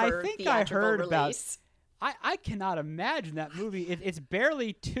cut it I for think I theatrical heard release. I cannot imagine that movie. It's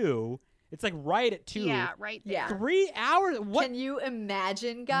barely 2. It's like right at 2. Yeah, right there. Yeah. 3 hours? What? Can you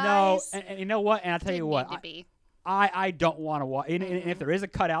imagine, No, guys? and you know what? And I'll tell you Didn't what. need to be. I don't want to watch. And if there is a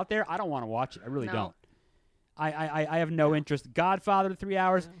cut out there, I don't want to watch it. I really No. don't. I have no interest. Godfather 3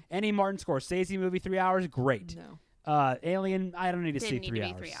 hours. Any Martin Scorsese movie 3 hours. Great. No. Alien. I don't need to Didn't see need 3 to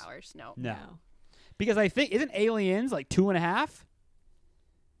hours. be 3 hours. No. No. Because I think isn't Aliens like 2.5?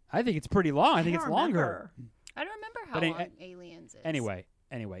 I think it's pretty long. I think it's don't longer. remember. I don't remember how But long Aliens is. Anyway,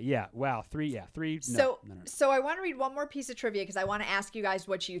 yeah. Wow, 3. Yeah, 3. So no. I want to read one more piece of trivia because I want to ask you guys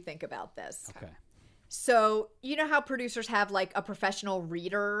what you think about this. Okay. So, you know how producers have like a professional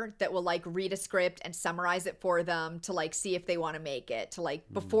reader that will like read a script and summarize it for them to like see if they want to make it, to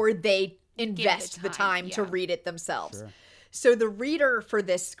like before they invest the time to yeah. read it themselves. Sure. So the reader for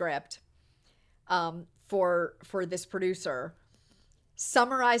this script, for this producer,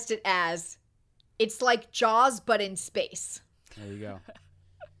 summarized it as it's like Jaws but in space. There you go.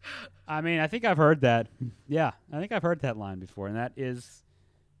 I mean, I think I've heard that. Yeah, I think I've heard that line before, and that is,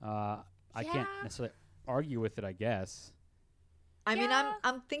 I can't Yeah. necessarily argue with it. I guess. I mean, Yeah.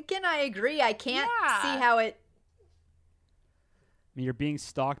 I'm thinking I agree. I can't Yeah. see how it. I mean, you're being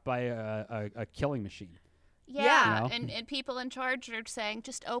stalked by a killing machine. Yeah, You know? and people in charge are saying,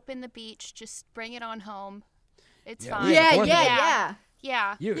 just open the beach, just bring it on home. It's Yeah, fine. we- Yeah, Fourth yeah, of yeah.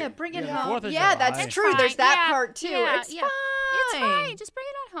 Yeah. Yeah, bring it home. 4th of Yeah, July. that's It's true. There's fine. that Yeah, part too. yeah, It's yeah. fine. It's fine. Just bring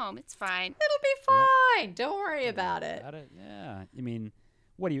it on home. It's fine. It'll be fine. Don't worry about it. Yeah. I mean,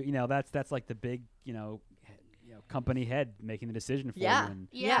 what do you know? That's like the big company head making the decision for Yeah. you, and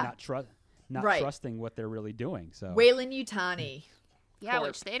Yeah. not Right. trusting what they're really doing. So Wayland Yutani. Yeah, Corp.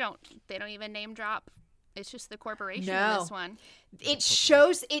 which they don't even name drop. It's just the corporation No. in this one. It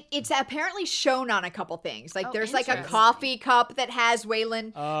shows it's apparently shown on a couple things. Like Oh, there's like a interesting. coffee cup that has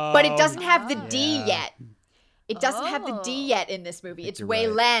Wayland, but it doesn't have the D yeah. yet. It doesn't have the D Oh. yet in this movie. think It's you're right.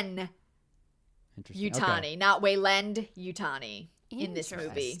 Wayland Interesting. Yutani, Okay. not Wayland Yutani in this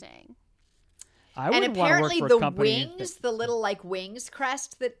movie. Interesting. I And wouldn't want to work apparently for a the company wings, the little like wings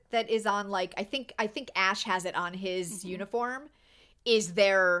crest that is on like I think Ash has it on his uniform, is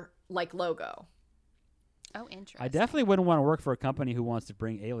their like logo. Oh, interesting. I definitely wouldn't want to work for a company who wants to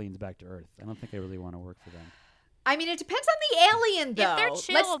bring aliens back to Earth. I don't think I really want to work for them. I mean, it depends on the alien, though. they're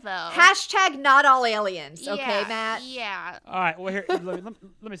chill, though. Hashtag not all aliens, okay, Yeah, Matt? Yeah. All right. Well, here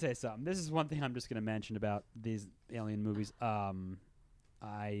let me say something. This is one thing I'm just going to mention about these alien movies.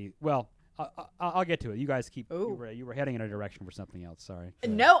 I'll get to it. You guys keep. Ooh. You were heading in a direction for something else. Sorry. Go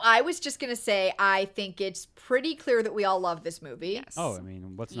ahead. No, I was just gonna say I think it's pretty clear that we all love this movie. Yes. Oh, I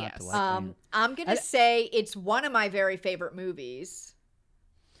mean, what's not to Yes. like? I mean, I'm gonna say it's one of my very favorite movies.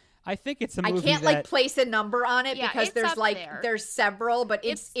 I think it's a I movie can't that like place a number on it Yeah, because it's there's up like there. there's several, but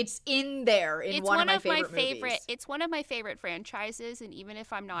it's in there in It's one of my favorite movies. It's one of my favorite franchises, and even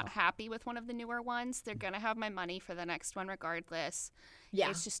if I'm not happy with one of the newer ones, they're gonna have my money for the next one regardless. Yeah,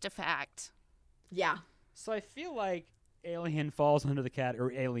 It's just a fact. yeah. So I feel like Alien falls under the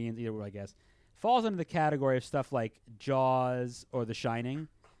or Aliens, either way, I guess, falls under the category of stuff like Jaws or The Shining,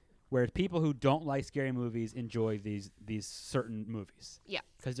 where people who don't like scary movies enjoy these certain movies. Yeah.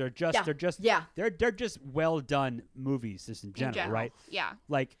 Because they're just Yeah. they're just well done movies just in general, right? Yeah.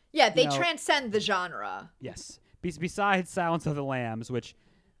 Like Yeah, they you know, transcend the genre. yes. Besides Silence of the Lambs, which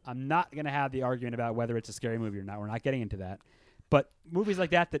I'm not gonna have the argument about whether it's a scary movie or not. We're not getting into that. But movies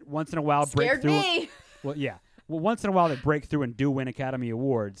like that once in a while break Scared through. me. Well, yeah. Well, once in a while they break through and do win Academy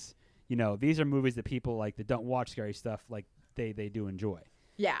Awards. These are movies that people like that don't watch scary stuff like they do enjoy.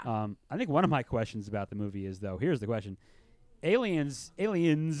 Yeah. I think one of my questions about the movie is though. Here's the question: Aliens,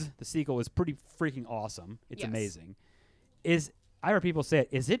 the sequel is pretty freaking awesome. It's Yes. amazing. I heard people say it.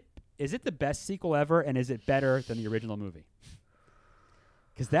 Is it the best sequel ever, and is it better than the original movie?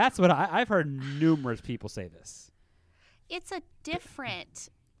 Because that's what I've heard numerous people say this. It's a different.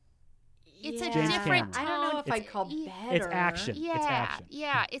 It's a Yeah. James different. Cameron. I don't know if tone. I'd call It's- better. It's action. Yeah, It's action.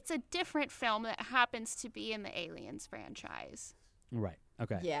 yeah. It's a different film that happens to be in the Aliens franchise. Right.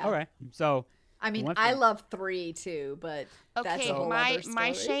 Okay. Yeah. All right. So I mean, One I thing- love 3 too, but that's Okay, a whole my other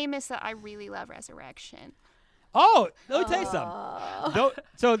my story. shame is that I really love Resurrection. let me tell you something.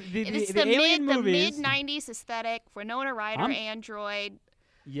 So It's the Alien mid movies. '90s aesthetic. Winona Ryder, I'm- android.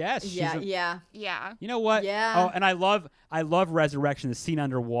 Yes. she's Yeah, a- yeah. Yeah. You know what? Yeah. Oh, and I love Resurrection, the scene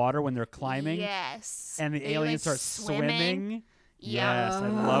underwater when they're climbing Yes. and the aliens start swimming. Yeah. Yes, I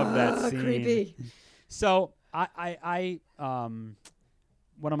love that scene. Creepy. So I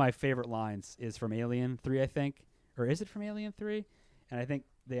one of my favorite lines is from Alien 3, I think, or is it from Alien 3? And I think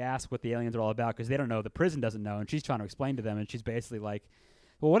they ask what the aliens are all about because they don't know. The prison doesn't know, and she's trying to explain to them, and she's basically like,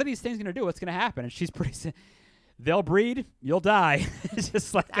 "Well, what are these things going to do? What's going to happen?" And she's pretty. They'll breed, you'll die. It's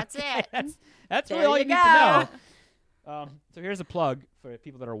just like That's it. That's There really all you you need go. to know. So here's a plug for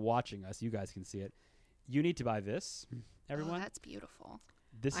people that are watching us. You guys can see it. You need to buy this, everyone. Oh, that's beautiful.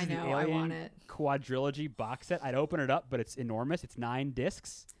 This I is know, the I Alien want it. quadrilogy box set. I'd open it up, but it's enormous. It's 9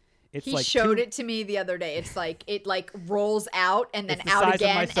 discs. It's He like showed two- it to me the other day. It's like it rolls out and then It's the out size of my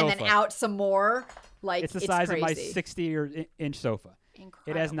again and then sofa. out some more. Like It's the size crazy. of my 60-inch sofa.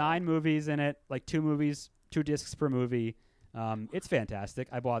 Incredible. It has 9 movies in it, like 2 movies, 2 discs per movie. It's fantastic.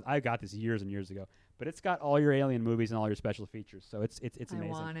 I got this years and years ago, but it's got all your Alien movies and all your special features. So it's amazing. I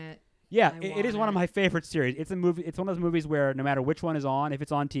want it. Yeah, I it is want one of it. my favorite series. It's a movie. It's one of those movies where no matter which one is on, if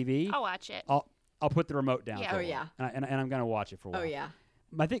it's on TV, I'll watch it. I'll put the remote down. Yeah. for Oh, a while. yeah. And I'm gonna watch it for a while. Oh yeah.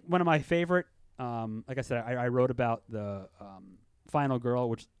 I think one of my favorite, like I said, I wrote about the Final Girl,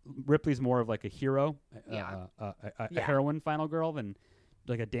 which Ripley's more of like a hero, Yeah. a Yeah. heroine Final Girl than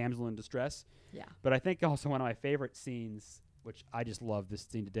like a damsel in distress. Yeah. But I think also one of my favorite scenes, which I just love this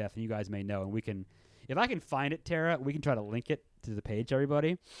scene to death, and you guys may know, and we can, if I can find it, Tara, we can try to link it to the page,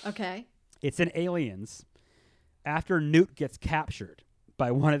 everybody. Okay. It's in Aliens after Newt gets captured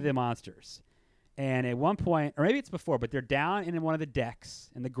by one of the monsters. And at one point, or maybe it's before, but they're down in one of the decks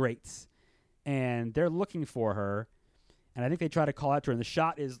in the grates, and they're looking for her. And I think they try to call out to her, and the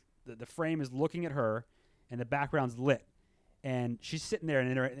shot is, the frame is looking at her, and the background's lit. And she's sitting there,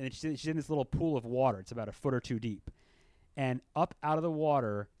 and she's in this little pool of water. It's about a foot or two deep. And up out of the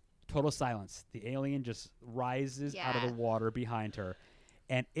water, total silence. The alien just rises out of the Yeah. water behind her.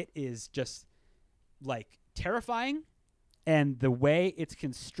 And it is just, like, terrifying. And the way it's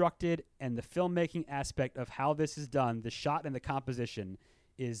constructed and the filmmaking aspect of how this is done, the shot and the composition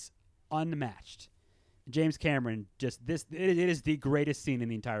is unmatched. James Cameron, it is the greatest scene in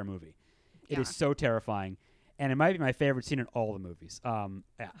the entire movie. It is Yeah. so terrifying. And it might be my favorite scene in all the movies.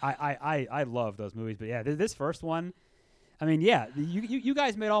 I love those movies. But yeah, this first one, I mean, yeah, you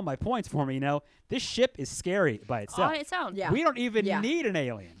guys made all my points for me. You know, this ship is scary by itself. On its own. Yeah. We don't even Yeah. need an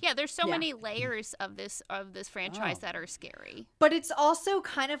alien. Yeah, there's so Yeah. many layers of this franchise Oh. that are scary. But it's also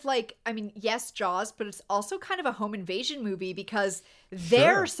kind of like, I mean, yes, Jaws, but it's also kind of a home invasion movie because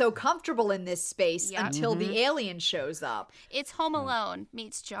they're Sure. so comfortable in this space Yeah. until the alien shows up. It's Home Alone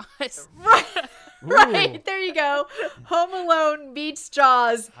meets Jaws. Right, there you go. Home Alone meets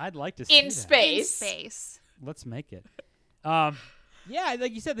Jaws I'd like to see in that. space. In space. Let's make it. Yeah,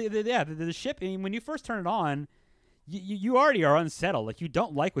 like you said, the ship. I mean, when you first turn it on, you already are unsettled. Like you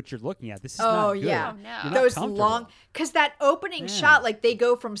don't like what you're looking at. This is not Oh good. yeah, Oh, no. You're not those comfortable. long, because that opening Yeah. shot, like they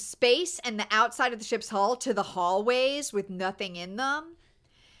go from space and the outside of the ship's hull to the hallways with nothing in them,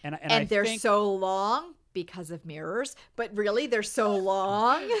 and and I they're think, so long because of mirrors, but really they're so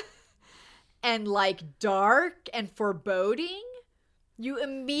long and like dark and foreboding. You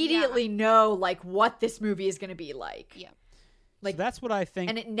immediately know like what this movie is going to be like. Yeah. like- so that's what I think.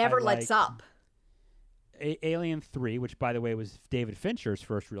 And it never I lets liked. up. Alien 3, which by the way was David Fincher's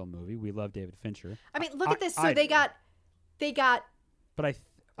first real movie. We love David Fincher. I mean, look at this. So I they do. got But I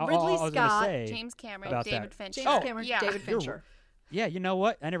Ridley was gonna Scott, say, James Cameron, about David that. Fincher. James Cameron, yeah. David You're Fincher. yeah, you know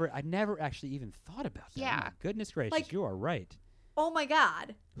what? I never actually even thought about that. Oh Yeah. my goodness gracious, Like- you are right. Oh my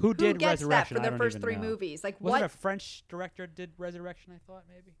God. Who did gets that Resurrection? for I their don't first even 3 know. movies? Like Wasn't what? a French director did Resurrection? I thought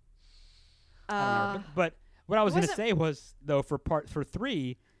maybe. I Uh, don't know. But what I was going to wasn't- say was though for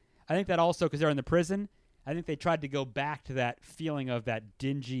 3, I think that also because they're in the prison I think they tried to go back to that feeling of that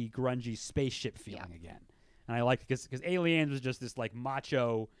dingy, grungy spaceship feeling again. And I liked it because Aliens was just this like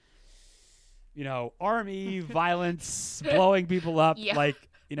macho, army violence, blowing people up. Yeah. Like,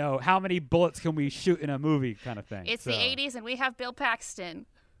 how many bullets can we shoot in a movie kind of thing. It's the 80s and we have Bill Paxton.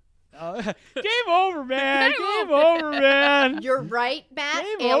 Game over, man. Game over, man. You're right, Matt.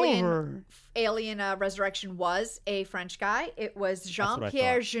 Game over. Alien Resurrection was a French guy. It was what I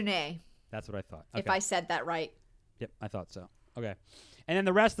Jean-Pierre thought. Jeunet, That's what I thought. if Okay. I said that right. Yep, I thought so. Okay. And then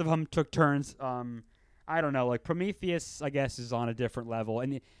the rest of them took turns. I don't know. Like Prometheus, I guess, is on a different level.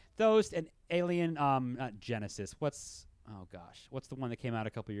 And those, and Alien, not Genesis. What's the one that came out a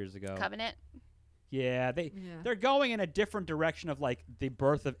couple years ago? Covenant. Yeah, they're going in a different direction of like the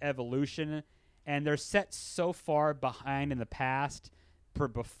birth of evolution, and they're set so far behind in the past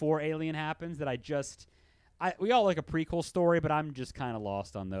before Alien happens that we all like a prequel story, but I'm just kind of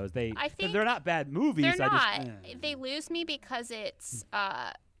lost on those. They're not bad movies. They're not. They lose me because it's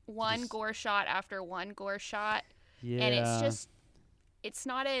one gore shot after one gore shot, Yeah. and it's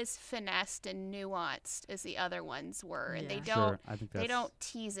not as finessed and nuanced as the other ones were, and Yeah. Sure, I think they don't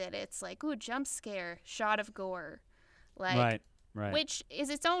tease it. It's like, ooh, jump scare, shot of gore, like right. which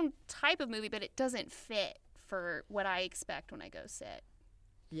is its own type of movie, but it doesn't fit for what I expect when I go sit.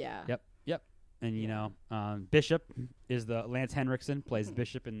 Yeah. Yep. And Bishop is Lance Henriksen plays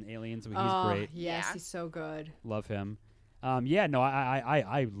Bishop in Aliens. He's great. Yes, Yeah. he's so good. Love him.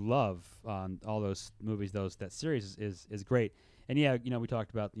 I love all those movies. That series is great. And we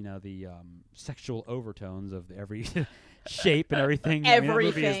talked about the sexual overtones of every shape and everything. Everything that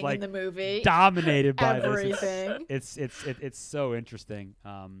movie is like in the movie. dominated by Everything. this. It's so interesting.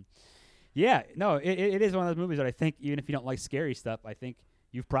 It is one of those movies that I think even if you don't like scary stuff, I think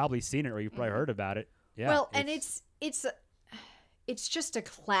you've probably seen it or you've probably heard about it. Yeah. Well, and it's just a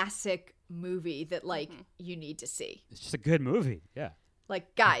classic movie that you need to see. It's just a good movie. Yeah.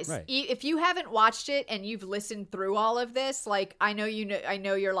 Like, guys, Right. if you haven't watched it and you've listened through all of this, like, I know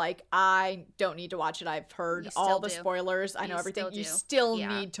you're like, I don't need to watch it. I've heard You all still the do. spoilers. I You know everything. still You do. still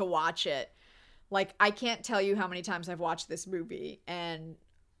Yeah. need to watch it. Like, I can't tell you how many times I've watched this movie, and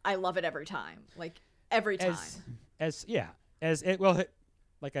I love it every time. Like, every time.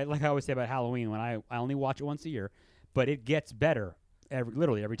 Like I always say about Halloween, when I only watch it once a year, but it gets better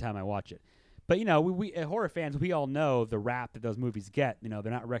literally every time I watch it. But we horror fans, we all know the rap that those movies get. They're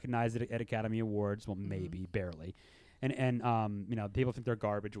not recognized at Academy Awards, well, maybe barely, and people think they're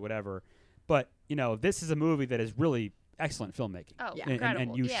garbage or whatever. But this is a movie that is really excellent filmmaking. Oh, Yeah. incredible!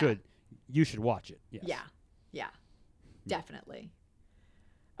 and you should watch it. Yes. Yeah. Definitely.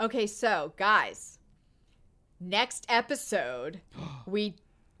 Okay, so, guys, next episode, we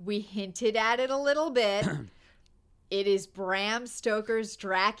hinted at it a little bit. It is Bram Stoker's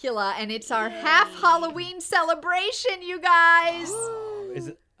Dracula, and it's our half Halloween celebration, you guys. Is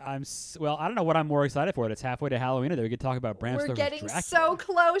it? I don't know what I'm more excited for. It's halfway to Halloween, or that we could talk about Bram We're Stoker's getting Dracula. so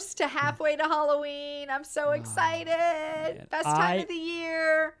close to halfway to Halloween. I'm so excited. man. Best time of the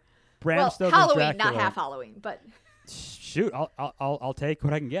year. Bram Stoker's Halloween, Dracula. not half Halloween, but Shoot, I'll take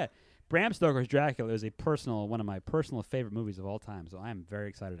what I can get. Bram Stoker's Dracula is one of my personal favorite movies of all time, so I'm very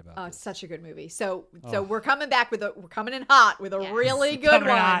excited about oh, this. it's such a good movie. So we're coming back we're coming in hot with a Yes. really good Coming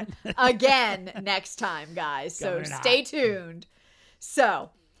in one hot. again next time, guys. So Coming in stay hot. tuned.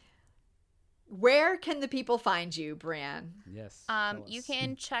 So, where can the people find you, Bran? Yes. tell You us.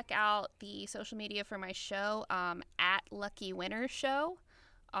 can check out the social media for my show at Lucky Winner Show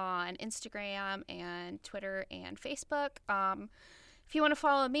on Instagram and Twitter and Facebook. If you want to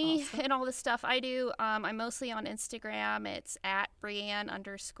follow me and all the stuff I do, I'm mostly on Instagram. It's at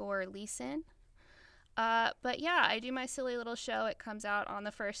Brianne_Leeson. But yeah, I do my silly little show. It comes out on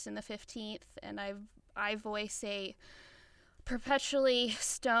the 1st and the 15th, and I voice a perpetually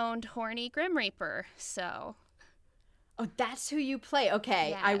stoned, horny Grim Reaper. So Oh, that's who you play.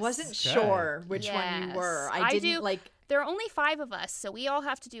 Okay, I Yes. wasn't Okay. sure which one you Yes. were. I I didn't do- like. there are only 5 of us, so we all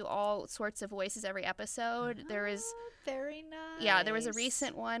have to do all sorts of voices every episode. There is. Very nice. Yeah, there was a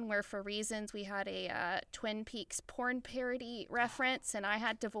recent one where, for reasons, we had a Twin Peaks porn parody reference, and I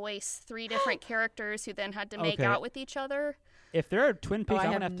had to voice 3 different characters who then had to make Okay. out with each other. If there are Twin Oh, Peaks, I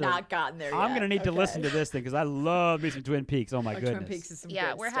I'm have gonna have not to. gotten there I'm yet. gonna need to Okay. listen to this thing because I love me some Twin Peaks. Oh my goodness. Twin Peaks is some Yeah,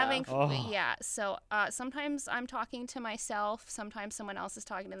 good we're stuff. having. Oh. Yeah, so sometimes I'm talking to myself, sometimes someone else is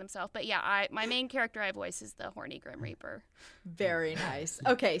talking to themselves. But yeah, my main character I voice is the horny Grim Reaper. Very nice.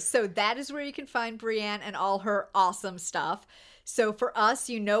 Okay, so that is where you can find Brienne and all her awesome stuff. So for us,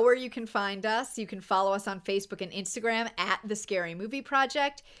 you know where you can find us. You can follow us on Facebook and Instagram at The Scary Movie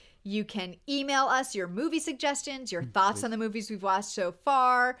Project. You can email us your movie suggestions, your thoughts on the movies we've watched so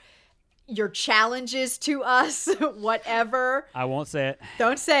far. your challenges to us, whatever. I won't say it.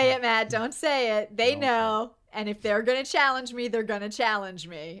 Don't say it, Matt. Don't say it. They know. And if they're going to challenge me, they're going to challenge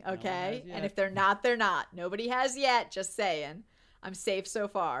me. Okay. And if they're not, they're not. Nobody has yet. Just saying. I'm safe so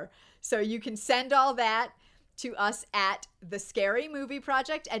far. So you can send all that to us at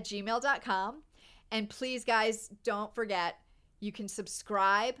thescarymovieproject@gmail.com. And please, guys, don't forget, you can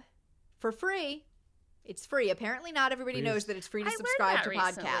subscribe for free. It's free. Apparently not everybody knows that it's free to subscribe to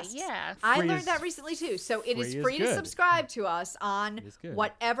podcasts. Yeah. I learned that recently too. So it is free to subscribe to us on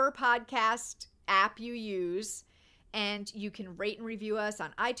whatever podcast app you use. And you can rate and review us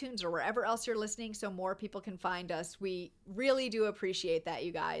on iTunes or wherever else you're listening so more people can find us. We really do appreciate that,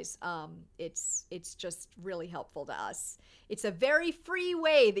 you guys. It's just really helpful to us. It's a very free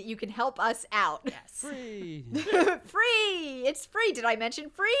way that you can help us out. Yes. Free. Free. It's free. Did I mention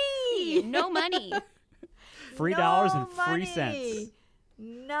free? No money. $3 and free cents.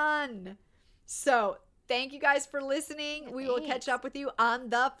 None. So thank you guys for listening. We will catch up with you on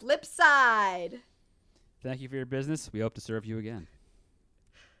the flip side. Thank you for your business. We hope to serve you again.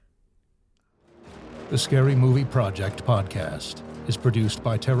 The Scary Movie Project podcast is produced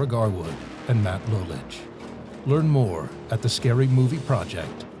by Tara Garwood and Matt Lolich. Learn more at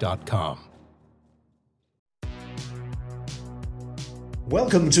thescarymovieproject.com.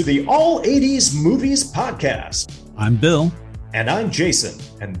 Welcome to the All 80s Movies Podcast. I'm Bill. And I'm Jason.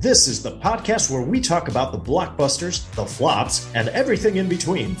 And this is the podcast where we talk about the blockbusters, the flops, and everything in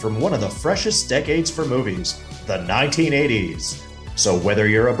between from one of the freshest decades for movies, the 1980s. So whether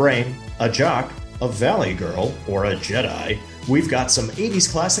you're a brain, a jock, a valley girl, or a Jedi, we've got some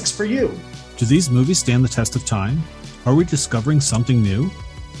 80s classics for you. Do these movies stand the test of time? Are we discovering something new?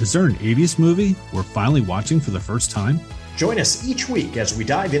 Is there an 80s movie we're finally watching for the first time? Join us each week as we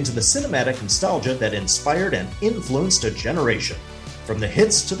dive into the cinematic nostalgia that inspired and influenced a generation. From the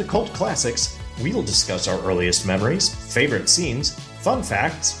hits to the cult classics, we'll discuss our earliest memories, favorite scenes, fun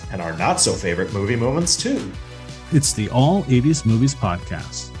facts, and our not-so-favorite movie moments, too. It's the All 80s Movies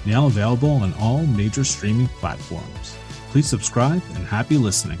Podcast, now available on all major streaming platforms. Please subscribe and happy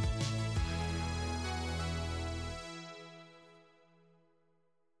listening.